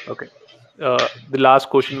 Okay. The last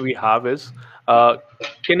question we have is,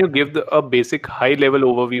 can you give a basic high-level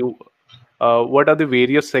overview? What are the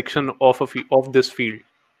various sections of this field?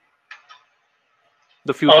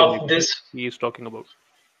 The future he is talking about.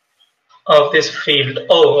 Of this field,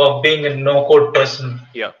 of being a no-code person.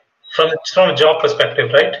 Yeah. From a job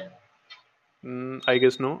perspective, right? I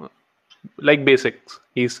guess no. Like basics,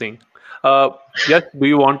 he's saying. Yes, do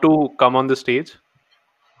you want to come on the stage?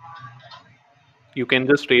 You can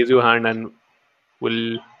just raise your hand and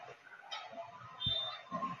we'll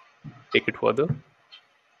take it further.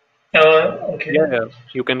 Okay. Yeah,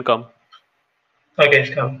 you can come.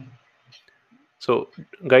 Okay, come. So,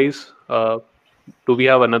 guys, do we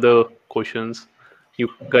have another questions? You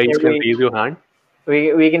guys can raise your hand.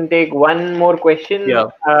 We can take one more question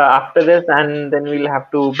after this, and then we'll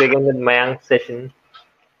have to begin with Mayank's session.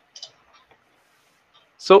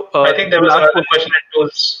 So I think there was another question and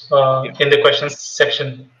tools in the questions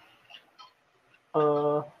section.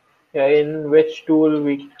 Yeah, in which tool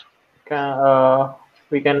we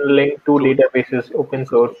can link to databases open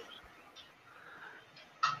source?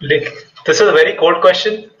 This is a very cold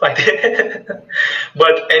question, but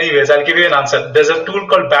anyways, I'll give you an answer. There's a tool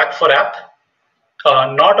called Back for App,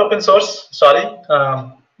 not open source, sorry,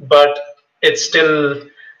 but it's still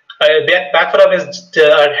Back for App is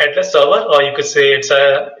a headless server, or you could say it's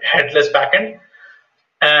a headless backend,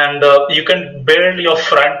 and you can build your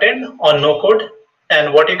front end on no code.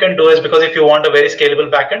 And what you can do is, because if you want a very scalable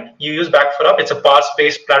backend, you use Back for App. It's a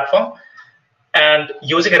parse-based platform. And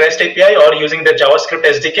using a REST API or using the JavaScript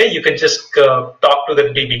SDK, you can just talk to the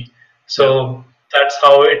DB. So that's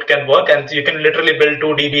how it can work. And you can literally build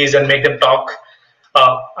two DBs and make them talk.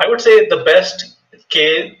 I would say the best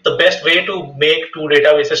way to make two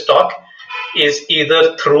databases talk is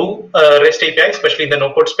either through REST API, especially in the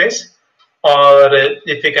no-code space, or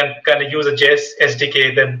if you can kind of use a JS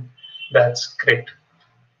SDK, then that's great.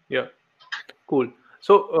 Yeah, cool.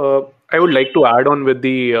 So I would like to add on with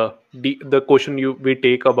the question we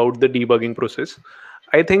take about the debugging process.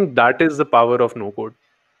 I think that is the power of no code.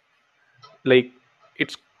 Like,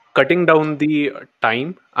 it's cutting down the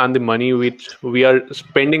time and the money which we are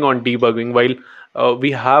spending on debugging, while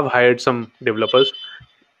we have hired some developers.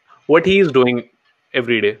 What he is doing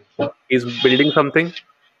every day, he's building something,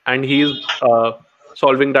 and he is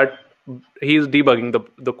solving that. He is debugging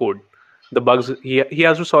the code, the bugs. He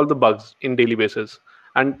has to solve the bugs in daily basis,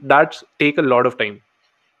 and that's take a lot of time,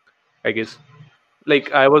 I guess.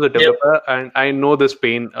 Like, I was a Yep. developer and I know this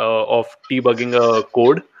pain of debugging a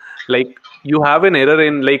code. Like, you have an error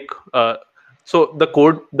in, like, so the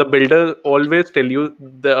builder always tell you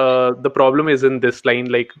the problem is in this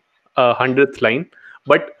line, like 100th line,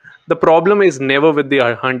 but the problem is never with the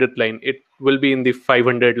 100th line. It will be in the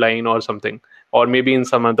 500 line or something, or maybe in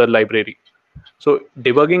some other library. So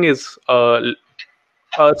debugging is a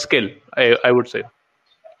skill, I would say.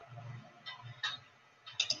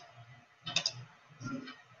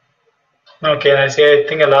 Okay, I see. I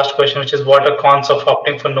think a last question, which is what are cons of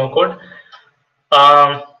opting for no code?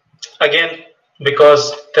 Um, Again,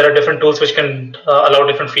 because there are different tools which can allow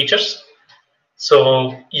different features.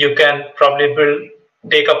 So you can probably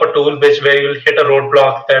take up a tool where you'll hit a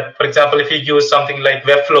roadblock that, for example, if you use something like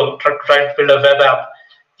Webflow, try to build a web app,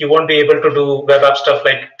 you won't be able to do web app stuff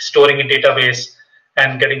like storing a database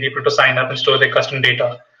and getting people to sign up and store their custom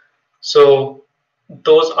data. So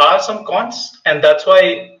those are some cons, and that's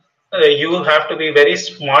why you have to be a very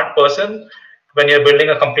smart person when you're building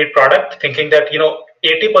a complete product, thinking that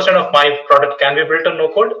 80% of my product can be built on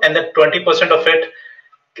no code, and that 20% of it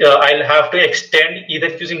I'll have to extend either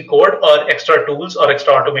using code or extra tools or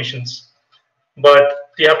extra automations. But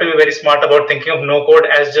you have to be very smart about thinking of no code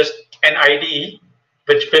as just an IDE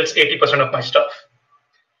which builds 80% of my stuff.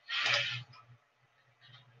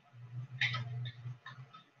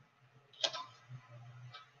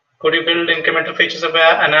 Could you build incremental features of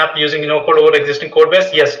an app using no code over existing code base?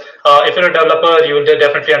 Yes. If you're a developer, you will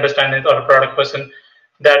definitely understand it, or a product person,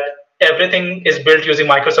 that everything is built using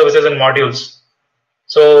microservices and modules.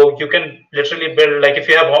 So you can literally build, like if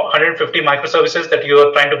you have 150 microservices that you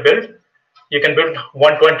are trying to build, you can build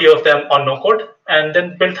 120 of them on no code and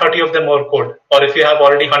then build 30 of them over code. Or if you have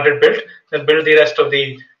already 100 built, then build the rest of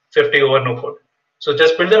the 50 over no code. So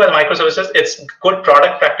just build them as microservices. It's good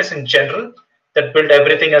product practice in general that build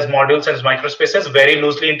everything as modules and as microspaces, very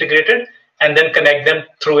loosely integrated, and then connect them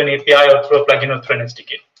through an API or through a plugin or through an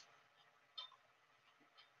SDK.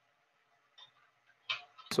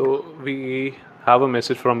 So we have a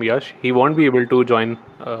message from Yash. He won't be able to join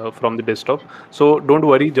from the desktop. So don't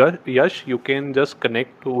worry, Yash. You can just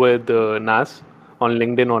connect with Nas on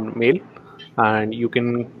LinkedIn or mail, and you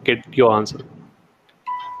can get your answer.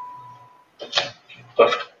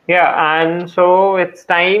 Perfect. Yeah, and so it's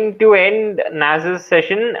time to end Naz's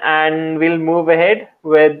session, and we'll move ahead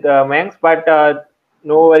with Mayank's. But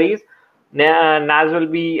no worries, Naz will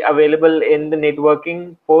be available in the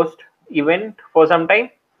networking post event for some time,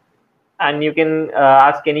 and you can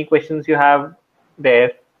ask any questions you have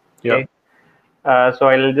there. Yeah. Okay. So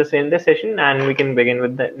I'll just end the session, and we can begin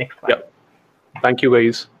with the next one. Yeah. Thank you,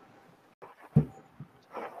 guys.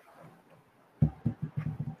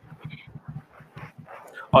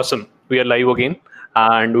 Awesome. We are live again,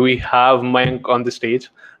 and we have Mayank on the stage.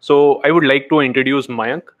 So I would like to introduce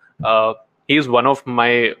Mayank. He is one of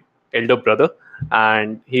my elder brother,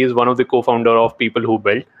 and he is one of the co-founder of People Who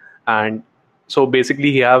Build. And so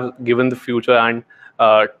basically, he have given the future and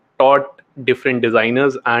taught different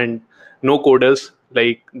designers and no coders.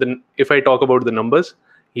 Like, if I talk about the numbers,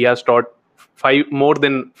 he has taught more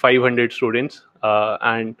than 500 students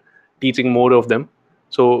and teaching more of them.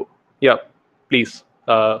 So yeah, please,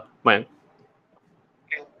 Mayank.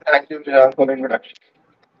 Thank you, Priyank, for the introduction.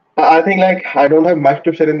 I think I don't have much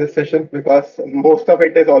to share in this session because most of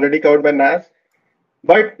it is already covered by Nas.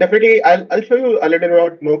 But definitely, I'll show you a little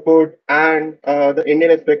about no code and the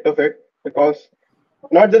Indian aspect of it, because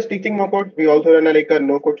not just teaching no code, we also run a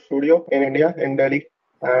no code studio in India, in Delhi.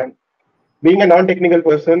 And being a non-technical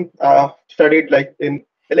person, studied in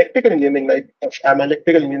electrical engineering. I'm an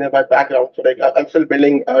electrical engineer by background, so I'm still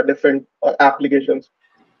building different applications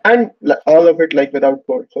and all of it without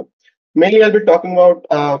code. So mainly I'll be talking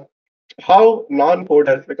about how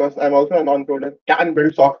non-coders, because I'm also a non-coder, can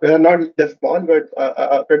build software, not just small, but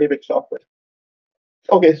a pretty big software.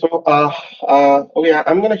 Okay, so okay,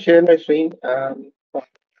 I'm gonna share my screen.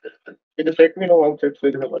 You just let me know once it's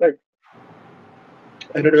visible, right?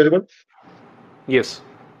 Is it visible? Yes.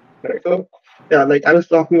 Right. So yeah, I was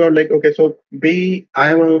talking about okay, so we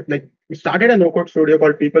started a no-code studio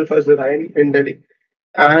called People First Design in Delhi.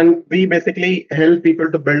 and we basically help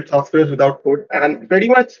people to build softwares without code. And pretty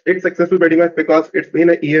much it's successful pretty much because it's been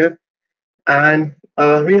a year, and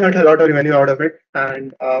we had a lot of revenue out of it.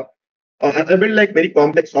 And I built like very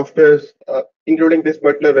complex softwares, including this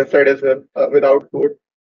particular website as well, without code.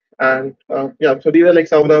 And yeah, so these are like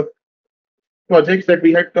some of the projects that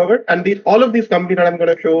we had covered. And all of these companies that I'm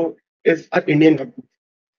going to show is are Indian companies.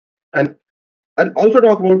 And I'll also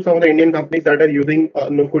talk about some of the Indian companies that are using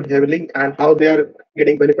no-code heavily and how they are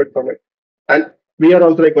getting benefit from it. And we are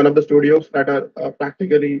also like one of the studios that are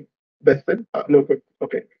practically best in no-code.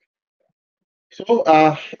 Okay. So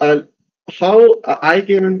how I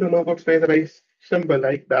came into no-code space very simple,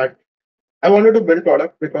 like that. I wanted to build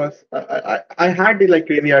product because I had the like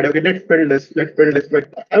crazy idea. Okay, let's build this.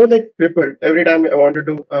 But I was like crippled every time I wanted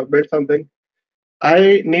to build something.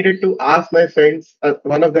 I needed to ask my friends.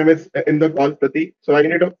 One of them is in the call, Pratik. So I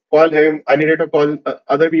needed to call him. I needed to call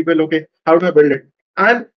other people. Okay, how do I build it?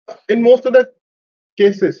 And in most of the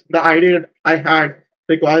cases, the idea that I had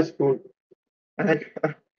requires code, and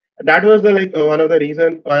that was the like one of the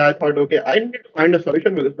reason why I thought, okay, I need to find a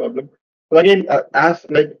solution to this problem. So again, as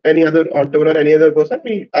like any other entrepreneur, any other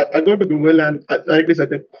person, I go to Google and I directly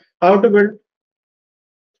search it, how to build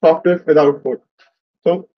software without code.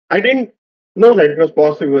 So I didn't know that it was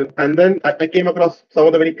possible. And then I came across some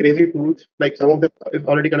of the very crazy tools, like some of them is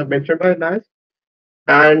already kind of mentioned by Naz.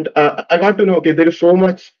 And I got to know, okay, there is so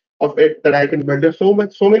much of it that I can build. There's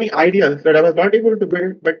so many ideas that I was not able to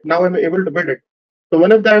build, but now I'm able to build it. So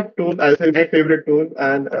one of that tools, I'll say my favorite tool,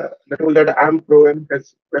 and the tool that I'm pro in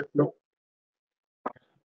is Webflow.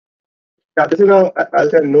 Yeah, this is I'll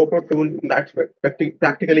say a no-code tool that's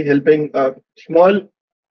practically helping small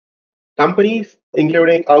companies,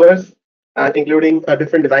 including ours, and including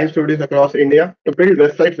different design studios across India, to build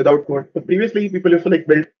websites without code. So previously, people used to like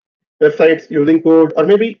build websites using code or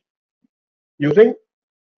maybe using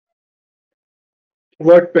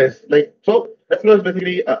WordPress. Like so, Webflow is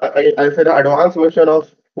basically I said an advanced version of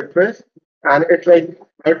WordPress, and it's like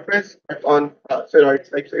WordPress but on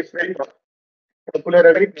steroids. Like so it's very popular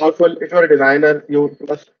and very powerful. If you're a designer, you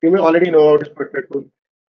may already know how to put it.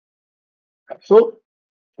 So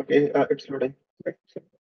okay, it's loading.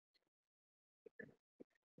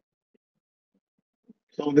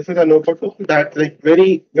 So this is a notebook tool that's like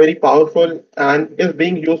very powerful and is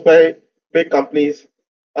being used by big companies,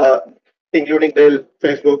 uh, including Dell,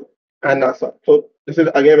 Facebook, and NASA. So this is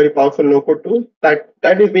again a very powerful no-code tool that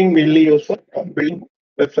is being mainly used for building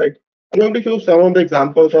websites. I'm going to show some of the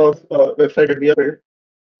examples of website that we have built.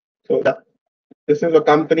 So yeah, this is a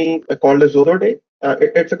company called as Zoroday.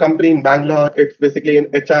 It's a company in Bangalore. It's basically an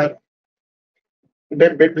HR.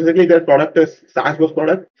 Basically, their product is SaaS-based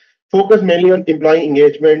product, focused mainly on employee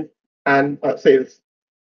engagement and sales.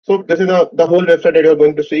 So this is the whole website that you're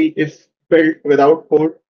going to see is built without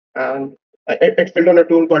code, and it's built on a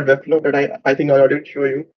tool called Webflow that I think I already show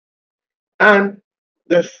you. And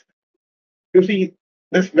this you see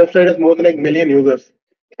this website has more than like million users,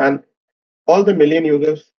 and all the million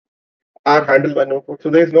users are handled by no code. So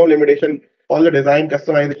there is no limitation. All the design,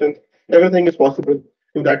 customization, everything is possible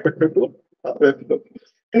to that particular tool. Webflow.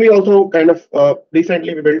 And we also kind of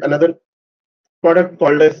recently we built another product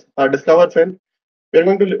called as Discover Fin. We're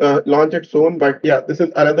going to launch it soon, but yeah, this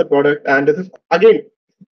is another product, and this is again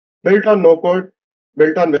built on no code,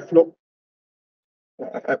 built on Webflow.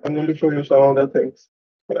 I'm going to show you some of the things.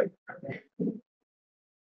 Right.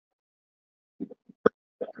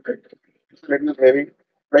 Okay. It's a little heavy.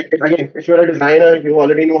 Like again, if you're a designer, you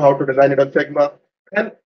already know how to design it on Figma,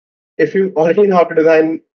 and if you already know how to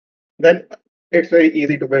design, then it's very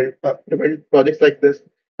easy to build projects like this.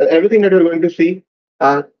 And everything that you're going to see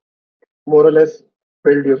are more or less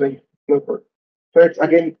built using no code. So it's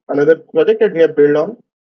again another project that we have built on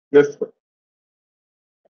this.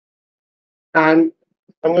 And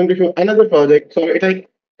I'm going to show another project. So it's like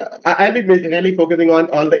I'll be really focusing on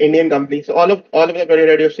all the Indian companies. So all of the projects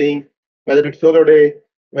that you're seeing, whether it's Soloday,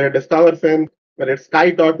 whether it's Towerfin, whether it's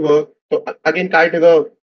Kite.work. So again, Kite is a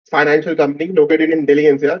financial company located in Delhi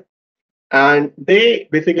NCR, and they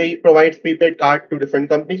basically provide prepaid card to different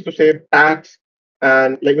companies to save tax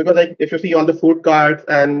and like because like if you see all the food cards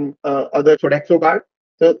and other Sodexo cards,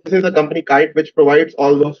 so this is a company Kite which provides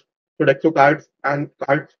all those Sodexo cards and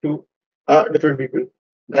cards to different people.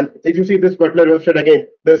 And if you see this particular website again,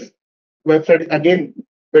 this website is again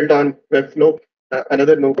built on Webflow,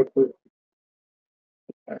 another no-code tool.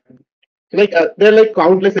 Like there are like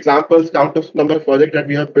countless examples, countless number of projects that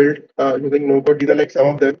we have built using no-code. These are like some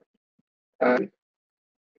of them. And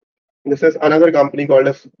this is another company called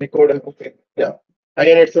as Decode. Okay. Yeah.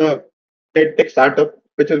 Again, it's a tech startup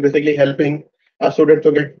which is basically helping students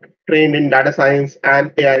to get trained in data science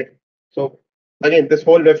and AI. So again, this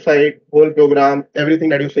whole website, whole program, everything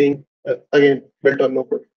that you're seeing, again, built on no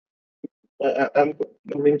code. I'm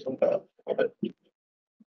doing some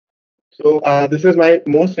so this is my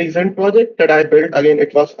most recent project that I built. Again,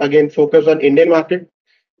 it was again focused on Indian market.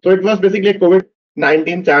 So it was basically a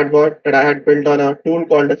COVID-19 chatbot that I had built on a tool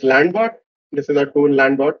called as Landbot. This is a tool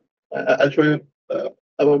Landbot. I'll show you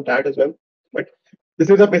about that as well. But this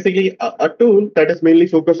is basically a tool that is mainly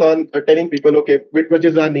focused on telling people, okay, which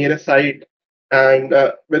is our nearest site and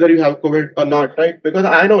whether you have COVID or not, right? Because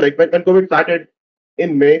I know, like when COVID started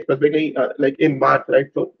in May, specifically like in March, right?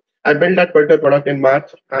 So I built that particular product in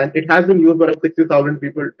March, and it has been used by like 60,000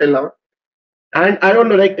 people till now. And I don't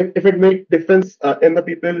know, like if it makes difference in the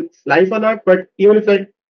people's life or not, but even if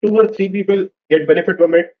like 2 or 3 people get benefit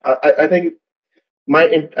from it, I think my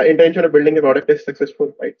intention of building a product is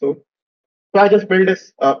successful, right? So I just built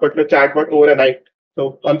this particular chatbot overnight.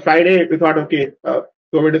 So on Friday, we thought, okay,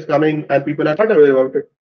 COVID is coming and people are not aware about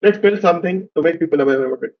it. Let's build something to make people aware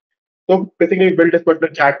about it. So basically, we built this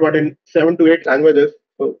particular chatbot in 7 to 8 languages.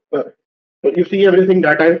 So you see everything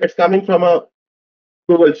that it's coming from a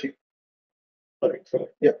Google sheet. All right. So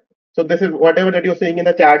yeah. So this is whatever that you're seeing in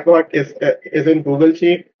the chatbot is in Google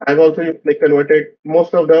Sheet. I've also like converted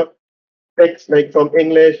most of the text like from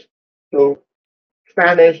English to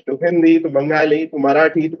Spanish to Hindi to Bengali to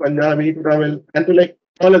Marathi to Punjabi to Tamil and to like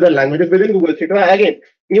all other languages within Google Sheet. Now, again,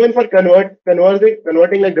 even for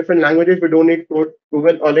converting like different languages, we don't need code.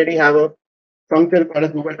 Google already have a function called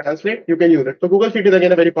as Google Translate. You can use it. So Google Sheet is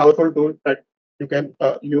again a very powerful tool that you can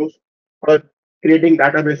use for creating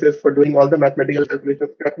databases for doing all the mathematical calculations.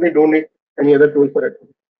 You actually don't need any other tool for it.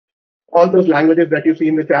 All those languages that you see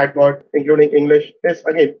in the chatbot, including English, is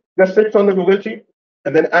again just sits on the Google Sheet.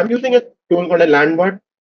 And then I'm using a tool called a Landbot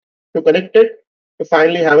to connect it to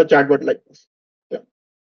finally have a chatbot like this. Yeah.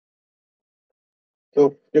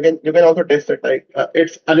 So you can also test it. Like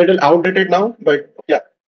it's a little outdated now, but yeah,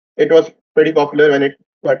 it was pretty popular when it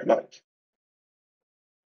got launched.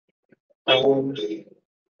 Um,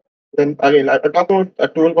 Then again, I talk about a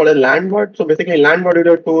tool called a Landbot. So basically, Landbot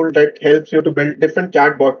is a tool that helps you to build different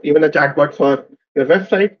chatbots, even a chatbot for your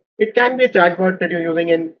website. It can be a chatbot that you're using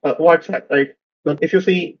in WhatsApp, right? So if you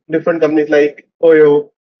see different companies like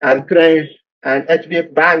Oyo and Cred and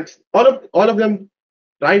HDF banks, all of them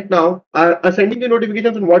right now are sending you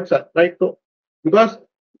notifications on WhatsApp, right? So because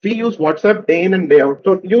we use WhatsApp day in and day out,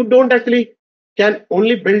 so you don't actually can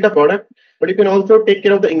only build a product, but you can also take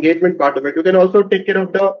care of the engagement part of it. You can also take care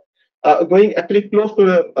of the going actually close to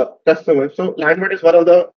the customer. So Landbot is one of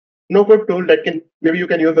the no-code tool that can maybe you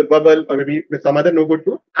can use with Bubble or maybe with some other no-code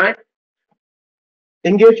tool and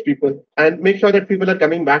engage people and make sure that people are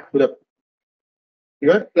coming back to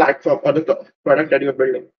your platform or the product that you're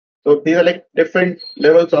building. So these are like different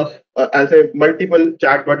levels of, I'll say, multiple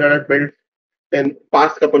chatbots that are built in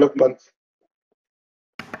past couple of months.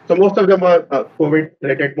 So most of them are COVID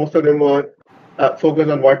related. Most of them were focused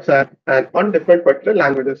on WhatsApp and on different particular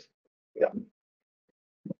languages. Yeah.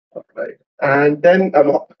 Right. And then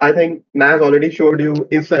I think Naz already showed you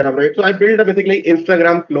Instagram, right? So I built a basically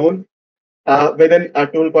Instagram clone within a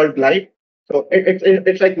tool called Glide. So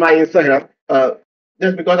it's like my Instagram,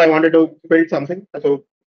 just because I wanted to build something. So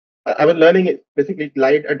I was learning it basically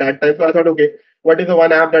Glide at that time. So I thought, okay, what is the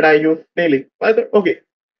one app that I use daily? I thought, okay,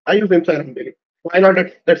 I use Instagram daily. Why not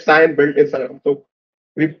let's try and build Instagram? So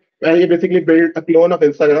I basically built a clone of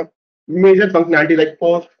Instagram, major functionality like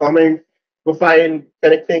post, comment, profile,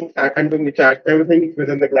 connecting, and doing the chat, everything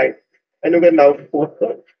within the client. And you can now post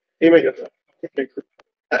images.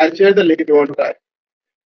 I'll share the link if you want to try.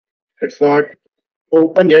 It's not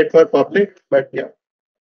open yet for public, but yeah,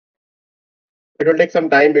 it will take some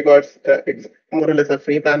time because it's more or less a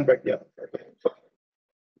free plan. But yeah,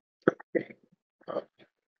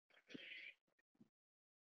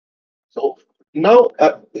 so now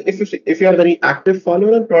if you are a very active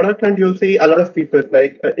follower on product, and you'll see a lot of people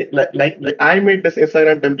like I made this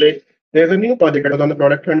Instagram template. There's a new project that was on the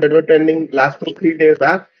product hunt that were trending last 2 3 days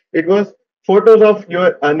back. It was photos of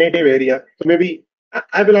your native area. So maybe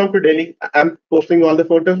I belong to Delhi. I'm posting all the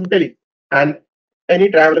photos of Delhi, and any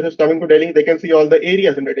traveler who's coming to Delhi, they can see all the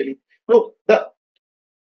areas in the Delhi. So the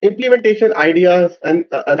implementation ideas and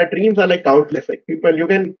the dreams are like countless. Like people, you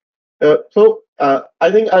can.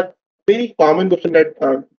 I think a very common question that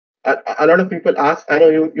a lot of people ask. I know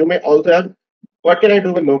you may also have. What can I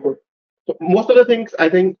do with no code? So most of the things I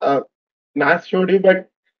think Nas showed you, but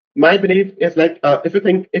my belief is like if you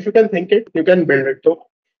can think it, you can build it. So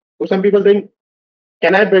some people think,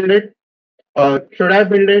 can I build it? Should I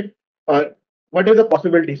build it? Or what is the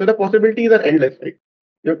possibility? So the possibilities are endless, right?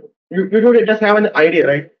 You don't just have an idea,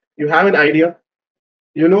 right? you have an idea,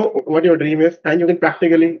 you know what your dream is, and you can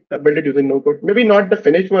practically build it using no code. Maybe not the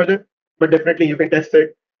finished version, but definitely you can test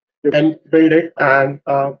it, you can build it, and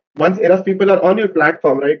once enough people are on your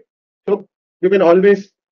platform, right? So you can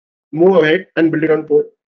always move ahead and build it on code.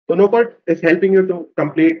 So no code is helping you to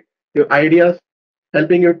complete your ideas,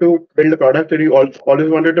 helping you to build the product that you always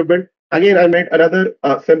wanted to build. Again, I made another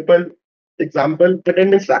simple example,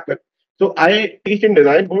 attendance tracker. So I teach in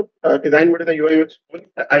design board is a UI UX school.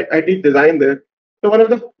 I teach design there. So one of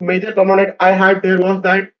the major component I had there was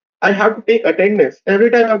that I have to take attendance. Every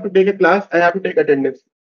time I have to take a class, I have to take attendance.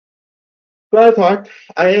 So I thought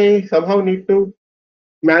I somehow need to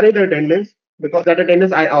manage the attendance, because that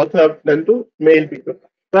attendance I also have done to mail people.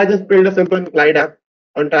 So I just built a simple slide app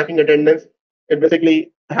on tracking attendance. It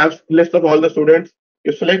basically has list of all the students.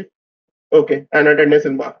 You select okay and attendance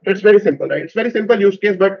is marked. It's very simple, right? It's very simple use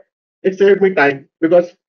case, but it saved me time,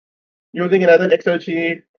 because using another Excel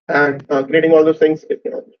sheet and creating all those things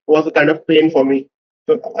was a kind of pain for me.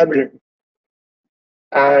 So I built it.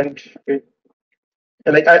 And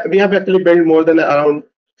we have actually built more than around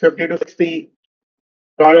 50 to 60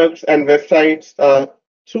 products and websites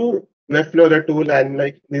through Webflow, the tool, and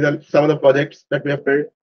like these are some of the projects that we have built.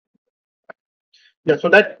 Yeah, at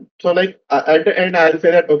the end, I'll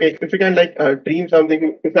say that okay, if you can dream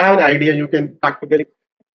something, if you have an idea, you can practically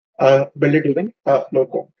build it using no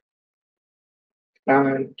code.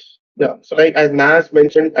 And yeah, so like as Naz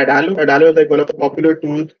mentioned, Adalo is like one of the popular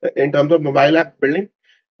tools in terms of mobile app building.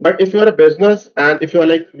 But if you're a business and if you're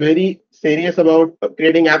like very serious about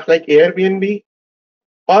creating apps like Airbnb,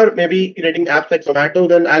 or maybe creating apps like Zomato,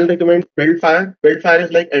 then I'll recommend Buildfire. Buildfire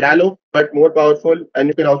is like Adalo, but more powerful, and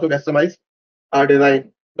you can also customize our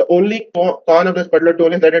design. The only con of this particular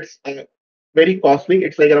tool is that it's very costly.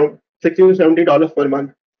 It's like around $60 to $70 per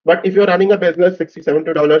month. But if you're running a business, $60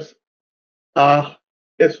 to $70 uh,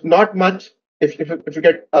 is not much if you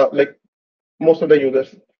get like most of the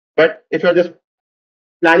users. But if you're just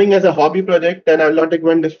planning as a hobby project, then I'll not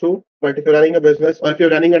recommend this tool. But if you're running a business or if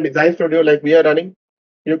you're running a design studio like we are running,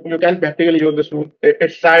 you can practically use this tool.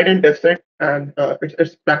 It's tried and tested, and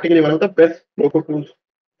it's practically one of the best no-code tools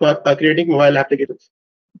for creating mobile applications.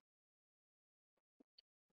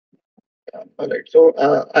 All right, so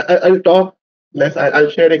I'll talk less.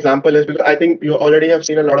 I'll share example list, because I think you already have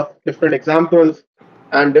seen a lot of different examples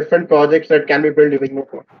and different projects that can be built using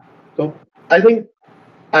no-code. So I think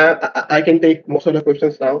I can take most of the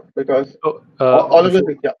questions now, because So, all of this,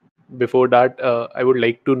 yeah. before that, I would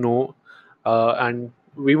like to know, and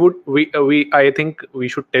we I think we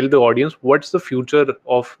should tell the audience what's the future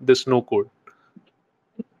of this no code.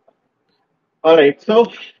 All right,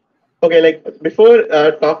 so okay, like before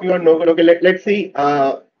talking on no code, okay, let's see.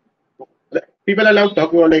 People are now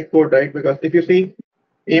talking about like code, right? Because if you see,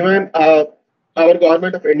 even our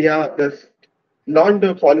government of India has launched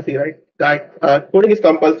a policy, right, that coding is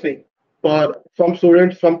compulsory for from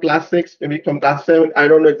students from class 6, maybe from class 7. I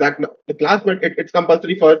don't know the class, but it's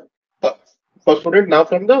compulsory uh, for students now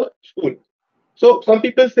from the school. So some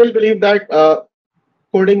people still believe that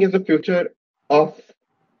coding is the future of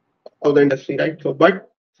of the industry, right? So, but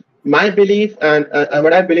my belief and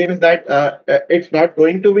what I believe is that it's not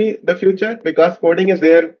going to be the future, because coding is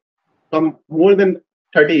there from more than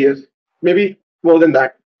 30 years, maybe more than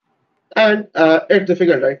that, and it's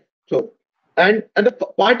difficult, right? So, and the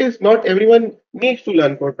part is not everyone needs to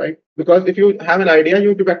learn code, right? Because if you have an idea,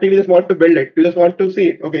 you practically just want to build it. You just want to see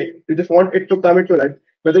it. Okay, you just want it to come into life.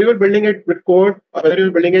 Whether you're building it with code or whether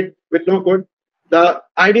you're building it with no code, the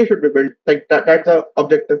idea should be built. Like that. That's the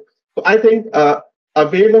objective. So I think a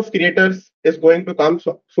wave of creators is going to come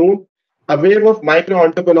soon. A wave of micro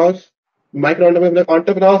entrepreneurs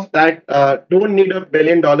that don't need $1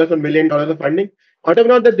 billion or $1 million of funding.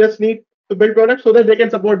 Entrepreneurs that just need to build products so that they can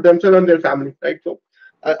support themselves and their families, right? So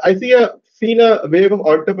I seen a wave of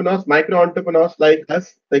entrepreneurs, micro entrepreneurs like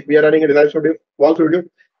us, like we are running a design studio, small studio,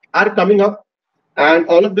 are coming up, and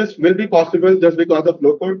all of this will be possible just because of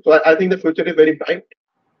no code. So I think the future is very bright,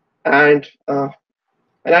 and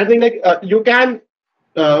I think you can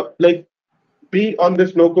like be on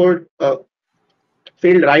this no code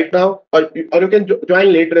field right now, or you can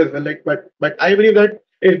join later as well. Like, but I believe that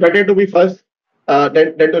it's better to be first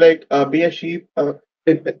than to be a sheep. All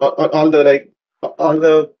the all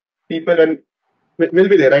the people and will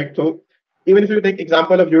be there, right? So even if you take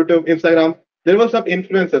example of YouTube, Instagram, there were some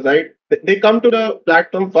influencers, right? They come to the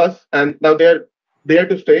platform first, and now they're there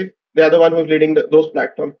to stay. They are the one who's leading those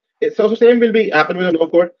platforms. So same will be happen with a no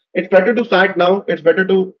code. It's better to start now. It's better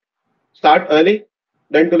to start early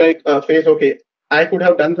than to face, okay, I could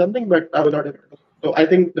have done something, but I was not able to. So I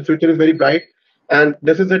think the future is very bright. And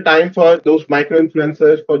this is the time for those micro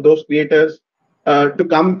influencers, for those creators to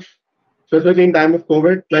come, especially in time of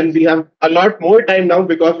COVID, when we have a lot more time now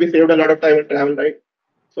because we saved a lot of time in travel, right?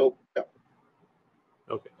 So yeah.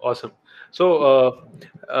 Okay, awesome. So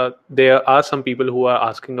there are some people who are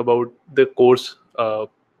asking about the course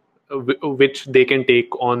which they can take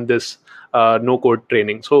on this no code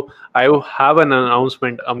training. So I have an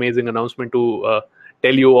announcement, amazing announcement to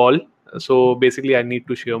tell you all. So basically, I need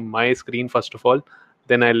to share my screen first of all,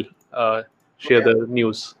 then I'll share Okay. the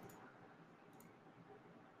news.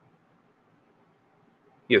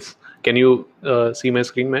 Yes, can you see my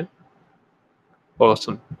screen, man?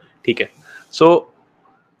 Awesome. Okay. So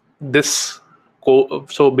this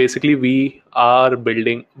so basically we were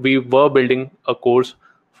building a course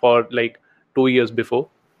for like 2 years before,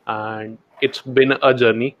 and it's been a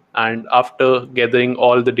journey, and after gathering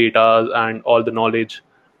all the data and all the knowledge,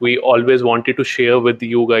 we always wanted to share with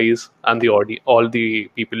you guys and the audience, all the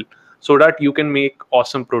people, so that you can make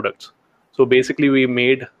awesome products. So basically we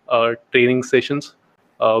made training sessions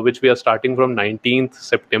which we are starting from 19th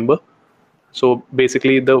September. So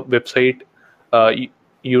basically the website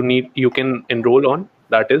you can enroll on,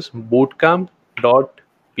 that is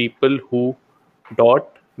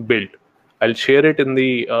bootcamp.peoplewho.build. I'll share it in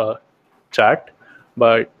the chat,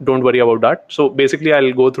 but don't worry about that. So basically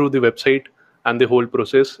I'll go through the website and the whole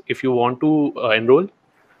process. If you want to enroll,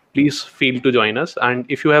 please feel to join us, and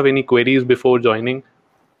if you have any queries before joining,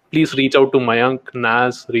 please reach out to Mayank,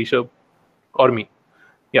 Naz, Rishabh, or me.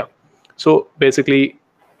 Yeah. So basically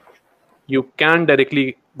you can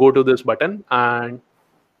directly go to this button and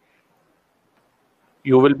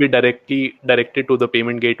you will be directly directed to the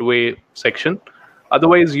payment gateway section.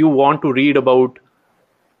 Otherwise, you want to read about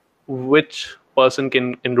which person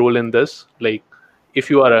can enroll in this, like if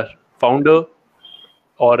you are a founder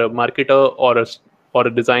or a marketer or a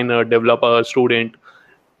designer, developer, student,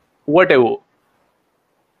 whatever,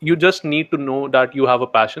 you just need to know that you have a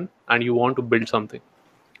passion and you want to build something.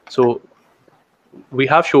 So we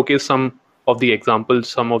have showcased some of the examples,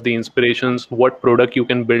 some of the inspirations, what product you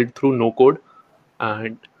can build through no code.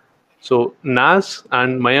 And so Naz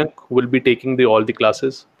and Mayank will be taking all the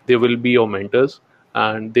classes. They will be your mentors,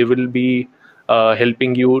 and they will be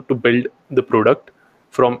helping you to build the product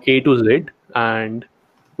from A to Z. And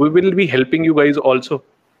we will be helping you guys also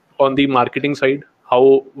on the marketing side,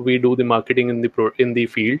 how we do the marketing in the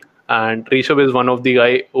field. And Rishabh is one of the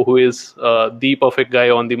guy who is the perfect guy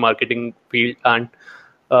on the marketing field. And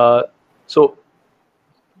uh, so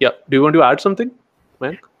yeah, do you want to add something,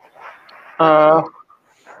 Mayank? Uh,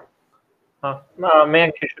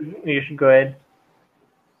 Mayank, you should go ahead.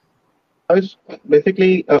 I was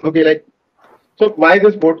basically okay, like, so why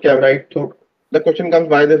this boot camp, right? So the question comes,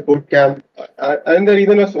 why this boot camp? And the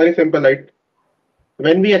reason was very simple, right?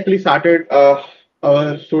 When we actually started our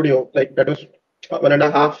studio, like that was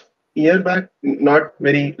 1.5 year back, not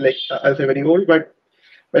very like I'll say very old, but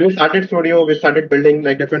when we started studio, we started building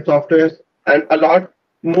like different softwares, and a lot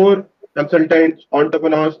more consultants,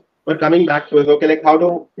 entrepreneurs were coming back to us. Okay, like how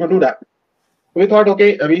do you do that? We thought,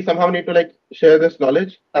 okay, we somehow need to like share this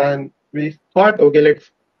knowledge, and we thought, okay,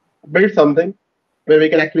 let's build something where we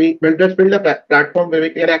can actually build a platform where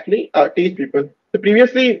we can actually teach people. So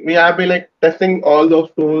previously, we have been like testing all those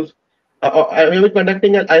tools. We were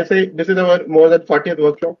conducting, I'll say this is our more than 40th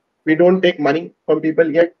workshop. We don't take money from people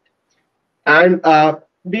yet, and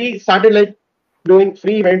we started like doing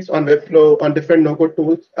free events on Webflow on different no-code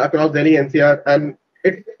tools across Delhi NCR, and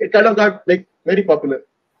it kind of got like very popular.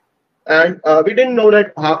 And we didn't know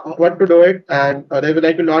that what to do it, and there was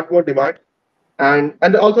like a lot more demand. And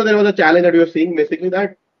also there was a challenge that we were seeing basically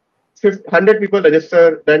that 100 people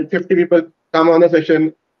register, then 50 people come on a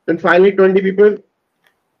session, then finally 20 people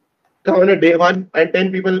come on a day one, and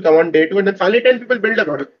 10 people come on day two, and then finally 10 people build a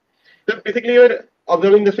product. So basically you're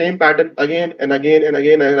observing the same pattern again and again and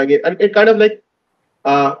again and again, and it kind of like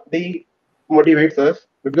demotivates us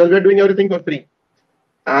because we're doing everything for free.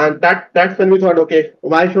 And that's when we thought, okay,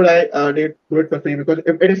 why should I do it for free? Because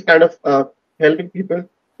if it is kind of helping people,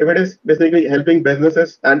 if it is basically helping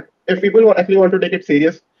businesses, and if people actually want to take it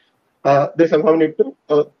serious, they somehow need to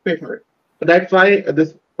pay for it. So that's why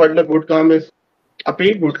this particular bootcamp is a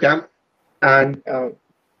paid bootcamp, and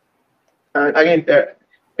again,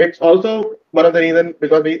 it's also one of the reasons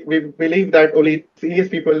because we believe that only serious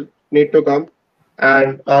people need to come.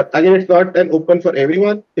 And again, it's not an open for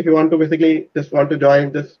everyone. If you want to basically just want to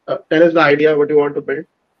join, just tell us the idea what you want to build,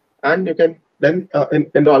 and you can then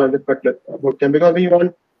enroll in this particular bootcamp because we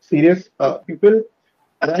want serious people,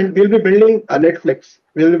 and we'll be building a Netflix.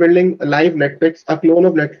 We'll be building a live Netflix, a clone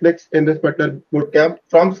of Netflix in this particular bootcamp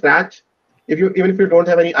from scratch. If you even if you don't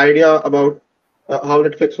have any idea about how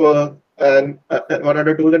Netflix work, and what are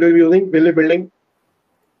the tools that we're using. We'll be building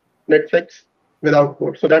Netflix without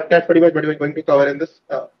code. So that's pretty much what we're going to cover in this.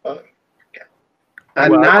 Yeah. To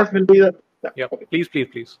And add on, Nas will be the yeah, okay.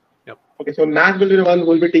 please. Yeah. Okay, so Nas will be the one who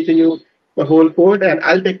will be teaching you the whole code, and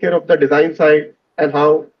I'll take care of the design side and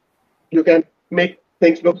how you can make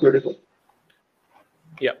things look beautiful.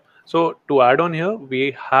 Yeah. So to add on here,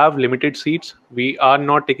 we have limited seats. We are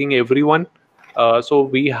not taking everyone. So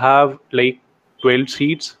we have like 12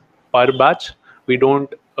 seats per batch. We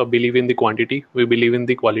don't believe in the quantity. We believe in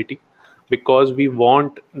the quality, because we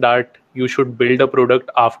want that you should build a product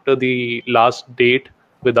after the last date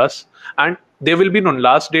with us. And there will be no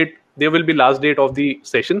last date. There will be last date of the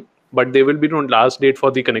session, but there will be no last date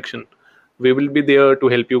for the connection. We will be there to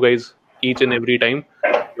help you guys each and every time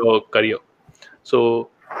your career. So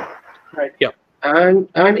Right. yeah, And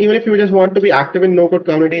even if you just want to be active in no code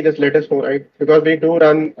community, just let us know, right? Because we do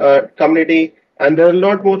run a community, and there are a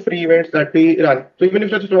lot more free events that we run. So even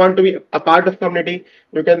if you just want to be a part of community,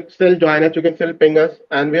 you can still join us, you can still ping us,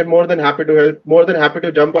 and we are more than happy to help, more than happy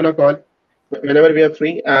to jump on a call whenever we are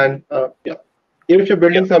free. And yeah, even if you're yeah.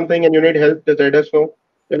 building something and you need help, just let us know.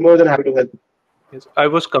 We're more than happy to help. Yes, I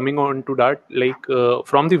was coming on to that. Like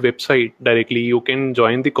from the website directly, you can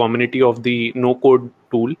join the community of the no code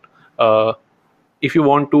tool. Uh, if you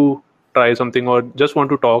want to try something or just want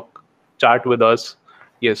to talk, chat with us,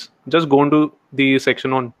 yes, just go into the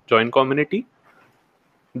section on join community.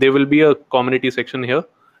 There will be a community section here,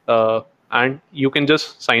 and you can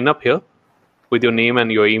just sign up here with your name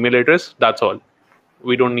and your email address. That's all.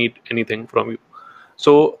 We don't need anything from you.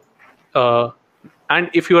 So uh, and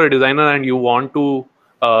if you are a designer and you want to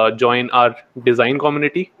join our design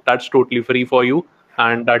community, that's totally free for you,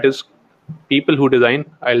 and that is people who design.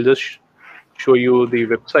 I'll just show you the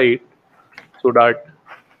website so that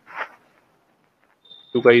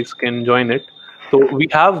you guys can join it. So we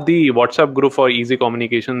have the WhatsApp group for easy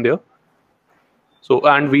communication there. So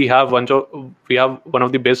and we have one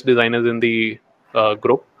of the best designers in the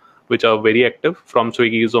group, which are very active, from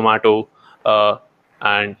Swiggy, Zomato,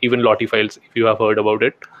 and even Lottie Files, if you have heard about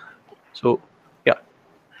it. So yeah,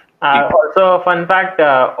 Also, a fun fact: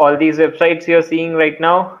 all these websites you're seeing right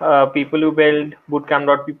now, people who build,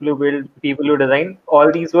 bootcamp.people who build, people who design,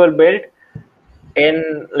 all these were built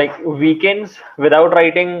in like weekends without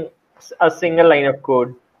writing a single line of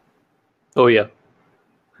code. oh yeah,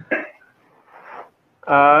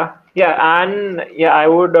 Yeah, and yeah, I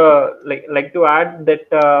would like to add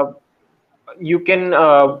that you can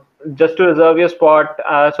just to reserve your spot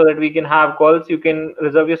so that we can have calls. You can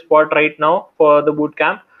reserve your spot right now for the boot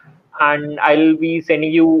camp, and I'll be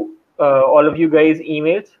sending you all of you guys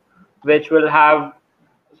emails, which will have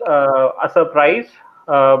a surprise,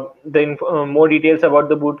 more details about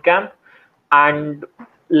the boot camp, and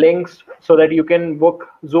links so that you can book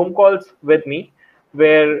Zoom calls with me,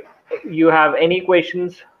 where you have any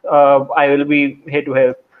questions. I will be here to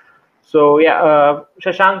help. So yeah,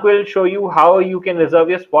 Shashank will show you how you can reserve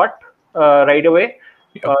your spot right away.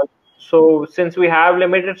 yeah, Uh, so since we have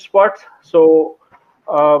limited spots, so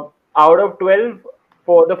out of 12,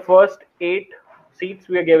 for the first 8 seats,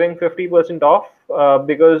 we are giving 50% off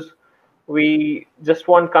because we just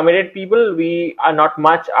want committed people. We are not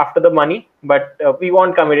much after the money, but we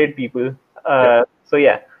want committed people. yeah, So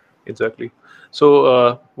yeah. exactly.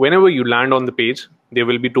 So whenever you land on the page, there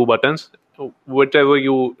will be two buttons. Whichever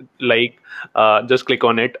you like, just click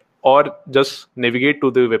on it, or just navigate to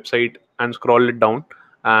the website and scroll it down,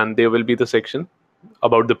 and there will be the section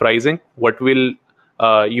about the pricing, what we'll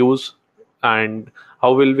use, and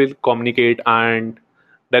how will communicate, and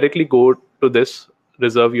directly go to this,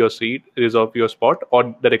 reserve your seat, reserve your spot, or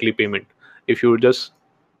directly payment. If you just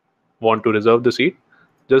want to reserve the seat,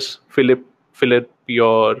 just fill up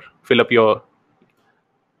your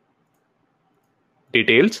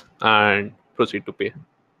details and proceed to pay.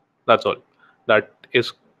 That's all. That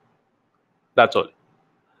is that's all.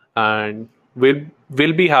 And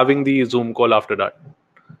we'll be having the Zoom call after that.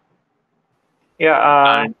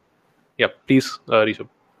 Yeah. And yeah, please, Rishabh.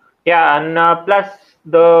 Yeah, and plus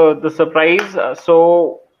the surprise.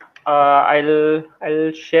 So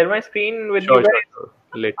I'll share my screen with you guys. Sure.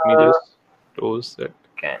 Let me Uh, just close that.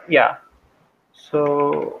 yeah.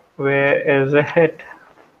 So where is it?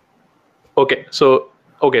 Okay, so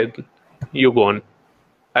okay, you go on.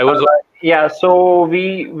 I Uh, was yeah. So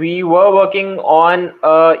we were working on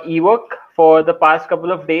a ebook for the past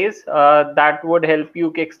couple of days. That would help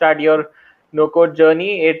you kickstart your no code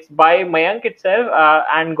journey. It's by Mayank itself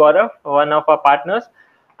and Gaurav, one of our partners,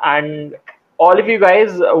 and all of you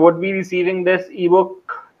guys would be receiving this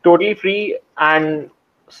ebook totally free and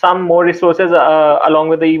some more resources along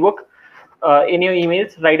with the ebook. in your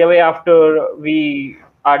emails right away after we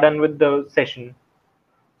are done with the session.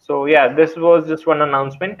 So yeah, this was just one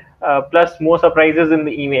announcement. Plus more surprises in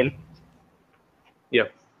the email. Yeah,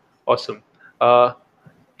 awesome.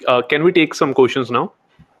 Can we take some questions now?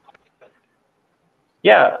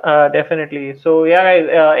 Yeah, definitely. So yeah,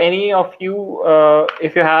 guys, any of you,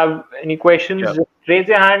 if you have any questions, Yeah. just raise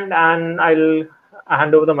your hand and I'll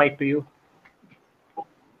hand over the mic to you.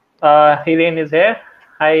 Hiren is here.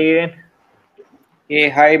 Hi, Hiren. Hey,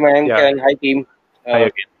 hi Mayank Yeah. and hi team. Hi Uh,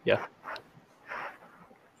 again. Yeah.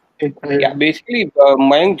 yeah, basically,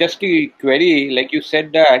 Mayank, just a query. Like you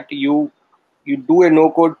said that you do a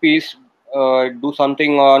no code piece, do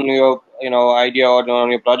something on your idea or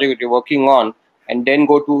on your project that you're working on, and then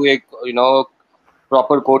go to a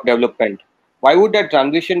proper code development. Why would that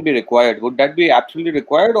transition be required? Would that be absolutely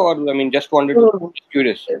required, or I mean, just wanted to No,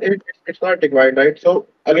 curious? it's not required, right? So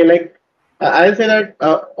again, like I'll say that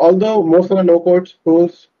although most of the no-code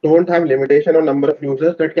tools don't have limitation on number of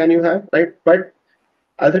users that can you have, right? But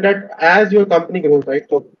I'll say that as your company grows, right?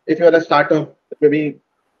 So if you're a startup, maybe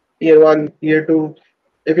year one, year two,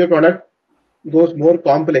 if your product goes more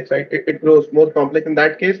complex, right? It grows more complex. In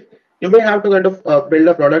that case, you may have to kind of build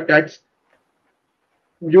a product that's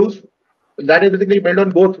use that is basically built on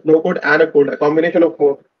both no code and a code, a combination of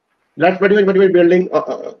both. That's what we're building.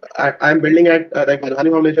 I'm building at like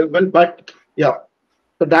Adhani Foundation as well. But yeah,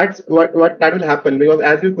 so that's what that will happen because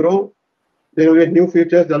as you grow, there will be new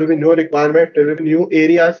features, there will be new requirements, there will be new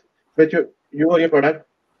areas which you or your product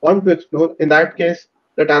want to explore. In that case,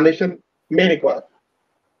 the transition may require.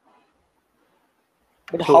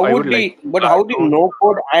 But So how I would would like the but to add how the on. no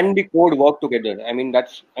code and the code work together? I mean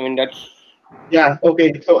that's Yeah,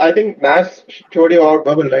 okay. So I think Nas showed you about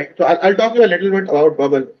Bubble, right? So I'll talk to you a little bit about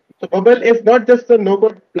Bubble. So Bubble is not just a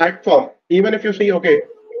no-code platform. Even if you see, okay,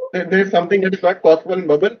 there's something that is not possible in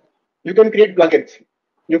Bubble, you can create plugins.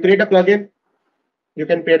 You create a plugin, you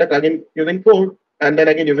can create a plugin using code, and then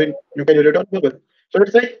again using you can use it on Bubble. So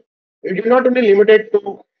it's like you're not only limited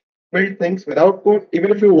to build things without code.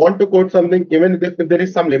 Even if you want to code something, even if there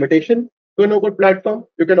is some limitation to a no-code platform,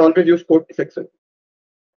 you can always use code to fix it.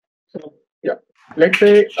 So yeah, let's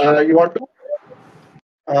say you want to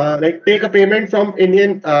like take a payment from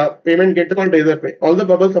Indian payment gateway called Razorpay. All the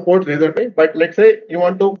Bubble supports Razorpay, but let's say you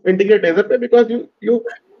want to integrate Razorpay because you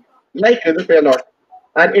like Razorpay a lot,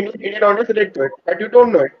 and Indian audience relate to it, but you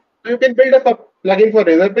don't know it. So you can build a plugin for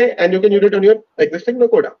Razorpay and you can use it on your existing no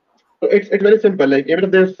code app. So it's very simple. Like even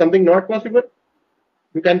if there's something not possible,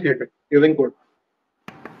 you can create it using code.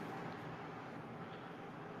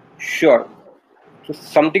 sure. So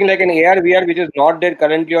something like an AR VR which is not there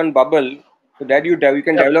currently on Bubble, so that you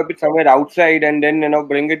can Yeah. develop it somewhere outside and then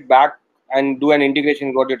bring it back and do an integration.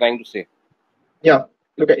 Is what you're trying to say? Yeah,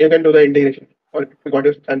 you can do the integration. Or what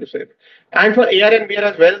you're trying to say. And for AR and VR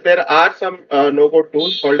as well, there are some no-code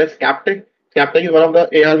tools called as Captic. Captic is one of the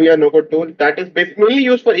AR VR no-code tools that is basically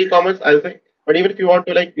used for e-commerce, I'll say. But even if you want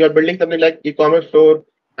to like you're building something like e-commerce store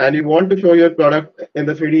and you want to show your product in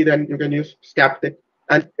the 3D, then you can use Captic.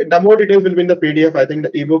 And the more details will be in the PDF. I think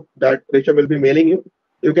the ebook that Rishabh will be mailing you.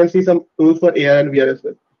 You can see some tools for AR and VR as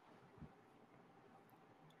well.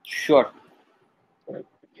 Sure.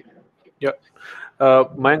 Yeah.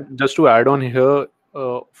 Mayank, just to add on here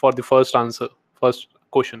for the first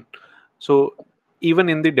question. So even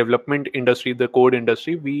in the development industry, the code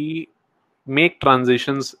industry, we make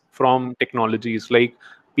transitions from technologies. Like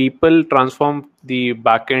people transform the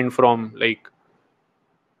backend from like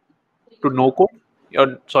to no code,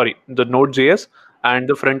 or sorry, the Node.js, and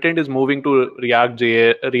the front end is moving to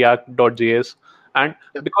React.js, and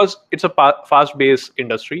because it's a fast-paced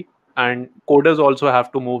industry, and coders also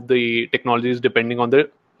have to move the technologies depending on the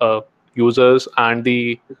users and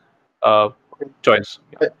the uh, choice.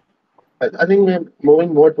 Yeah. I think we're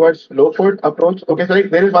moving more towards low code approach. Okay, so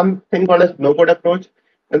like there is one thing called as no code approach,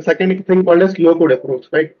 and second thing called as low code approach,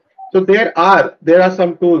 right? So there are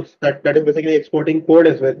some tools that is basically exporting code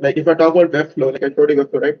as well. Like if I talk about Webflow, like I showed you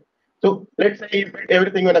Webflow, right? So let's say you build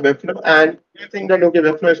everything on a Webflow, and you think that okay,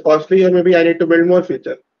 Webflow is costly, or maybe I need to build more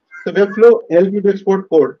features. So Webflow helps you to export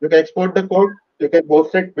code. You can export the code, you can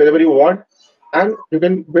post it wherever you want, and you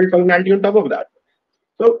can build functionality on top of that.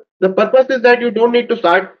 So the purpose is that you don't need to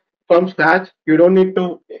start from scratch. You don't need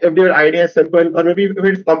to, if your idea is simple or maybe if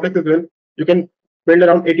it's complex as well, you can build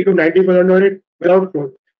around 80 to 90% on it without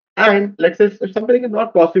code. And let's say if something is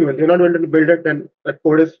not possible, you're not able to build it, then that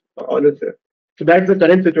code is always there. So that's the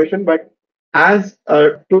current situation. But as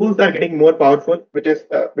tools are getting more powerful, which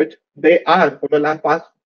they are for the last past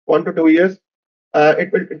 1 to 2 years,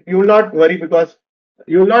 you will not worry because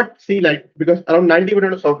you will not see like because around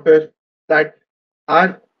 90% of software that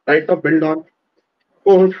are right now build on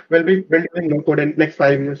code will be built in no code in next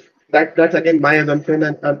 5 years. That's again my assumption,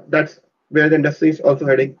 and that's where the industry is also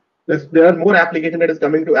heading. There are more applications that is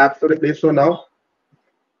coming to App Store and Play Store now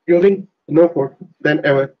using no code than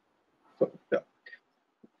ever. So, yeah.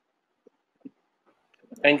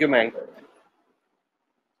 Thank you, man.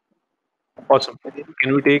 Awesome.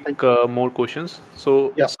 Can we take more questions?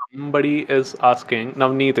 So Yeah. somebody is asking,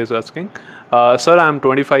 Navneet is asking, sir, I'm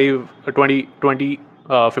 25,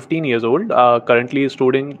 15 years old, currently a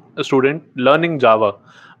student learning Java,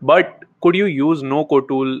 but could you use no code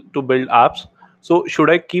tool to build apps? So should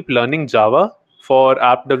I keep learning Java for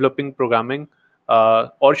app developing programming,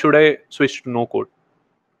 or should I switch to no code?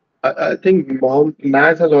 I think Mom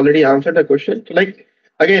Naz has already answered the question. So, like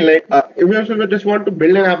again, like if you also just want to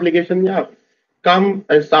build an application, yeah, come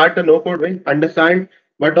and start the no code way. Understand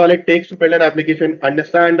what all it takes to build an application.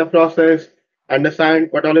 Understand the process. Understand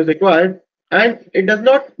what all is required. And it does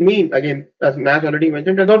not mean, again, as Naz already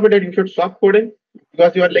mentioned, does not mean that you should stop coding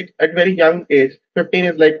because you are like at very young age. 15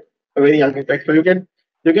 is like a very young age, right? So you can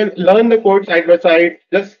learn the code side by side.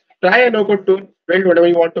 Just try a no code tool, build whatever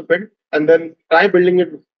you want to build, and then try building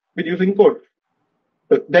it with using code.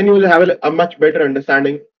 So then you will have a much better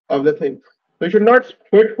understanding of the thing. So you should not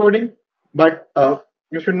quit coding, but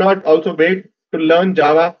you should not also wait to learn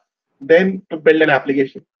Java, then to build an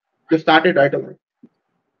application. Just start it right away.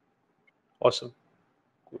 Awesome.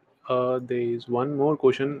 There is one more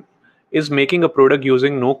question. Is making a product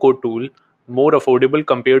using no code tool more affordable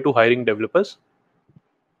compared to hiring developers?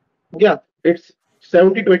 Yeah, it's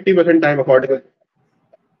 70 to 80% time affordable.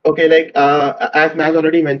 Okay, like as Naz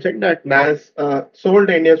already mentioned that Naz sold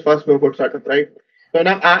India's first no-code startup, right? So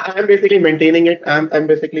now I'm basically maintaining it. I'm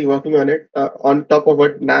basically working on it on top of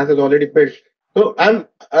what Naz has already built. So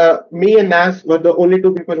me and Naz were the only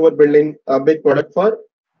two people who were building a big product for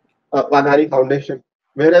Wadhani Foundation.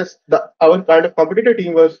 Whereas our kind of competitor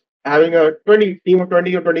team was having a 20 team of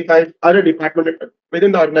 20 or 25 other department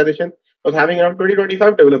within the organization was having around 20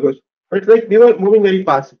 25 developers. So it's like we were moving very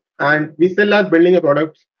fast and we still are building a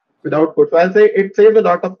product without code. So I'll say it saves a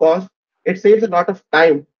lot of cost, it saves a lot of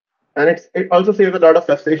time, and it also saves a lot of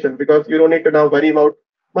frustration because you don't need to now worry about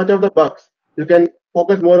much of the bugs. You can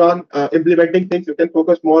focus more on implementing things. You can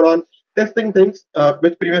focus more on testing things,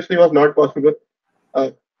 which previously was not possible.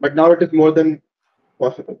 Uh, but now it is more than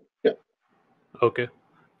possible. Yeah. Okay.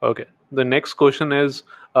 Okay. The next question is,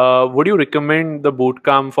 would you recommend the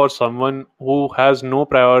bootcamp for someone who has no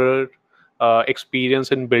prior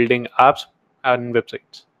experience in building apps and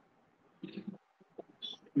websites?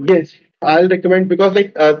 Yes, I'll recommend because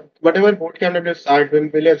like whatever bootcamp that you start,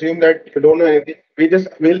 we'll assume that you don't know anything. We just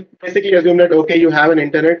will basically assume that okay, you have an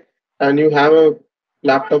internet and you have a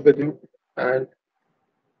laptop with you, and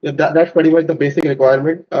that's pretty much the basic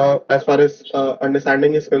requirement as far as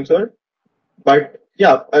understanding is concerned. But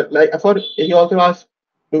yeah, like for he also asked,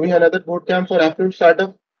 do we have another bootcamp for affluent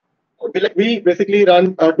startup? We basically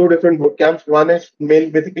run two different boot camps. One is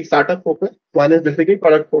basically startup focused. One is basically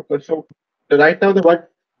product focused. So right now, the what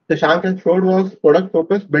the Shank has showed was product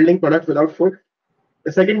focused, building products without code.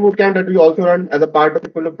 The second boot camp that we also run as a part of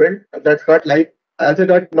People of Build, that's not like as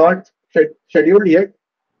it not scheduled yet.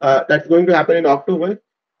 That's going to happen in October.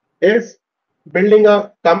 Is building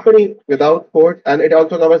a company without code, and it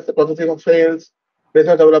also covers the processes of sales,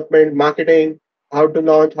 business development, marketing, how to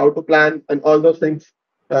launch, how to plan, and all those things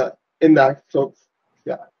in that. So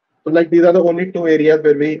yeah, so like these are the only two areas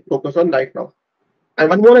where we focus on right now. And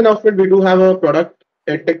one more announcement: we do have a product,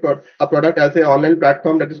 a product as an online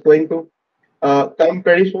platform that is going to come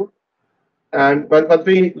pretty soon. And once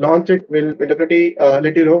we launch it, we'll definitely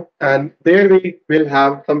let you know. And there we will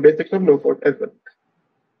have some basics of no code as well.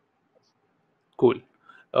 Cool.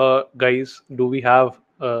 Guys, do you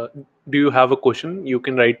have a question? You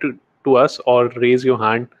can write to us or raise your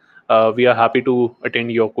hand. We are happy to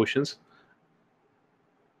attend your questions.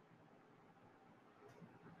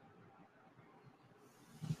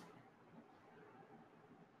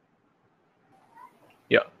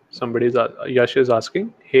 Yeah, Yash is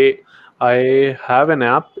asking, hey, I have an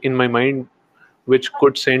app in my mind which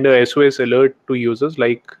could send a SOS alert to users.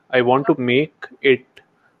 Like, I want to make it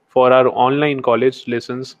for our online college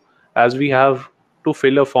lessons, as we have to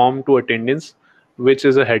fill a form to attendance, which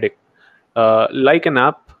is a headache. Like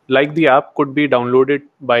the app could be downloaded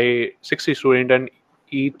by 60 students and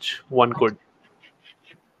each one could.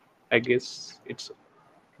 I guess it's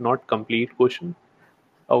not complete question.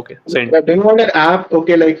 Okay, send. But do you want an app?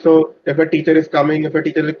 Okay, like so, if a teacher is coming, if a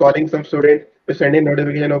teacher is calling some student, to send in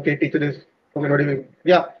notification. Okay, teacher is okay. Notification.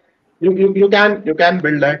 Yeah, you can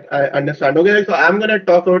build that. I understand. Okay, like, so I'm gonna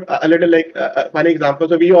talk about a little like funny example.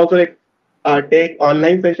 So we also like take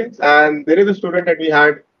online sessions, and there is a student that we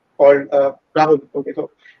had called Rahul. Okay, so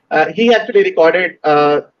he actually recorded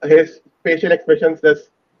his facial expressions, this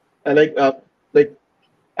like like,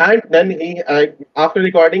 and then he after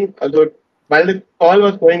recording, while the call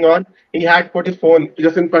was going on, he had put his phone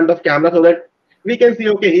just in front of camera so that we can see,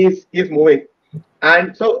 okay, he's moving.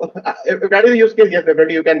 And so, if that is a use case, yes,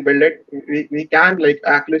 definitely you can build it. We can like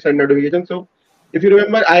actually send notifications. So, if you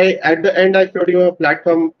remember, I at the end I showed you a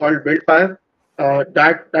platform called Buildfire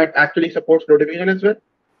that actually supports notification as well.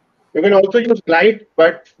 You can also use Glide,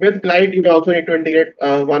 but with Glide you also need to integrate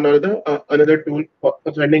one or the another tool for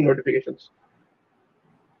sending notifications.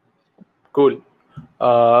 Cool.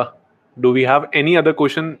 Do we have any other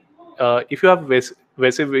question? If you have,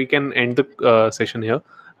 Vaisiv, we can end the session here.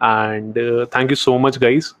 And thank you so much,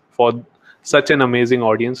 guys, for such an amazing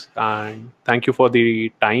audience. And thank you for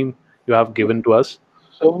the time you have given to us.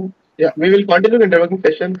 So yeah, we will continue the networking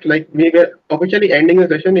session. Like we were officially ending the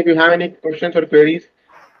session. If you have any questions or queries,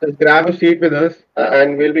 just grab a seat with us,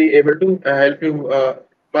 and we'll be able to help you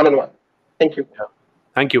one on one. Thank you. Yeah.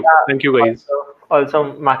 Thank you. Yeah, Thank you, guys.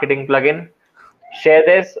 also marketing plugin. Share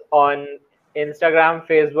this on Instagram,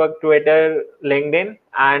 Facebook, Twitter, LinkedIn,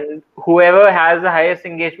 and whoever has the highest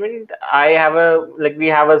engagement, we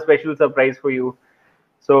have a special surprise for you.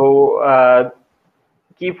 So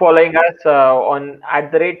keep following us on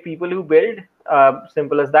 @PeopleWho.build.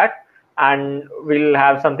 Simple as that, and we'll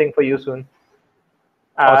have something for you soon.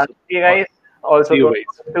 Awesome. See you guys. Also, See you don't guys.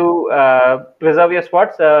 forget to reserve your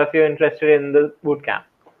spots if you're interested in the bootcamp.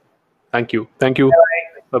 Thank you. Thank you.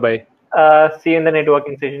 Bye bye. See you in the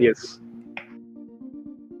networking session. Yes.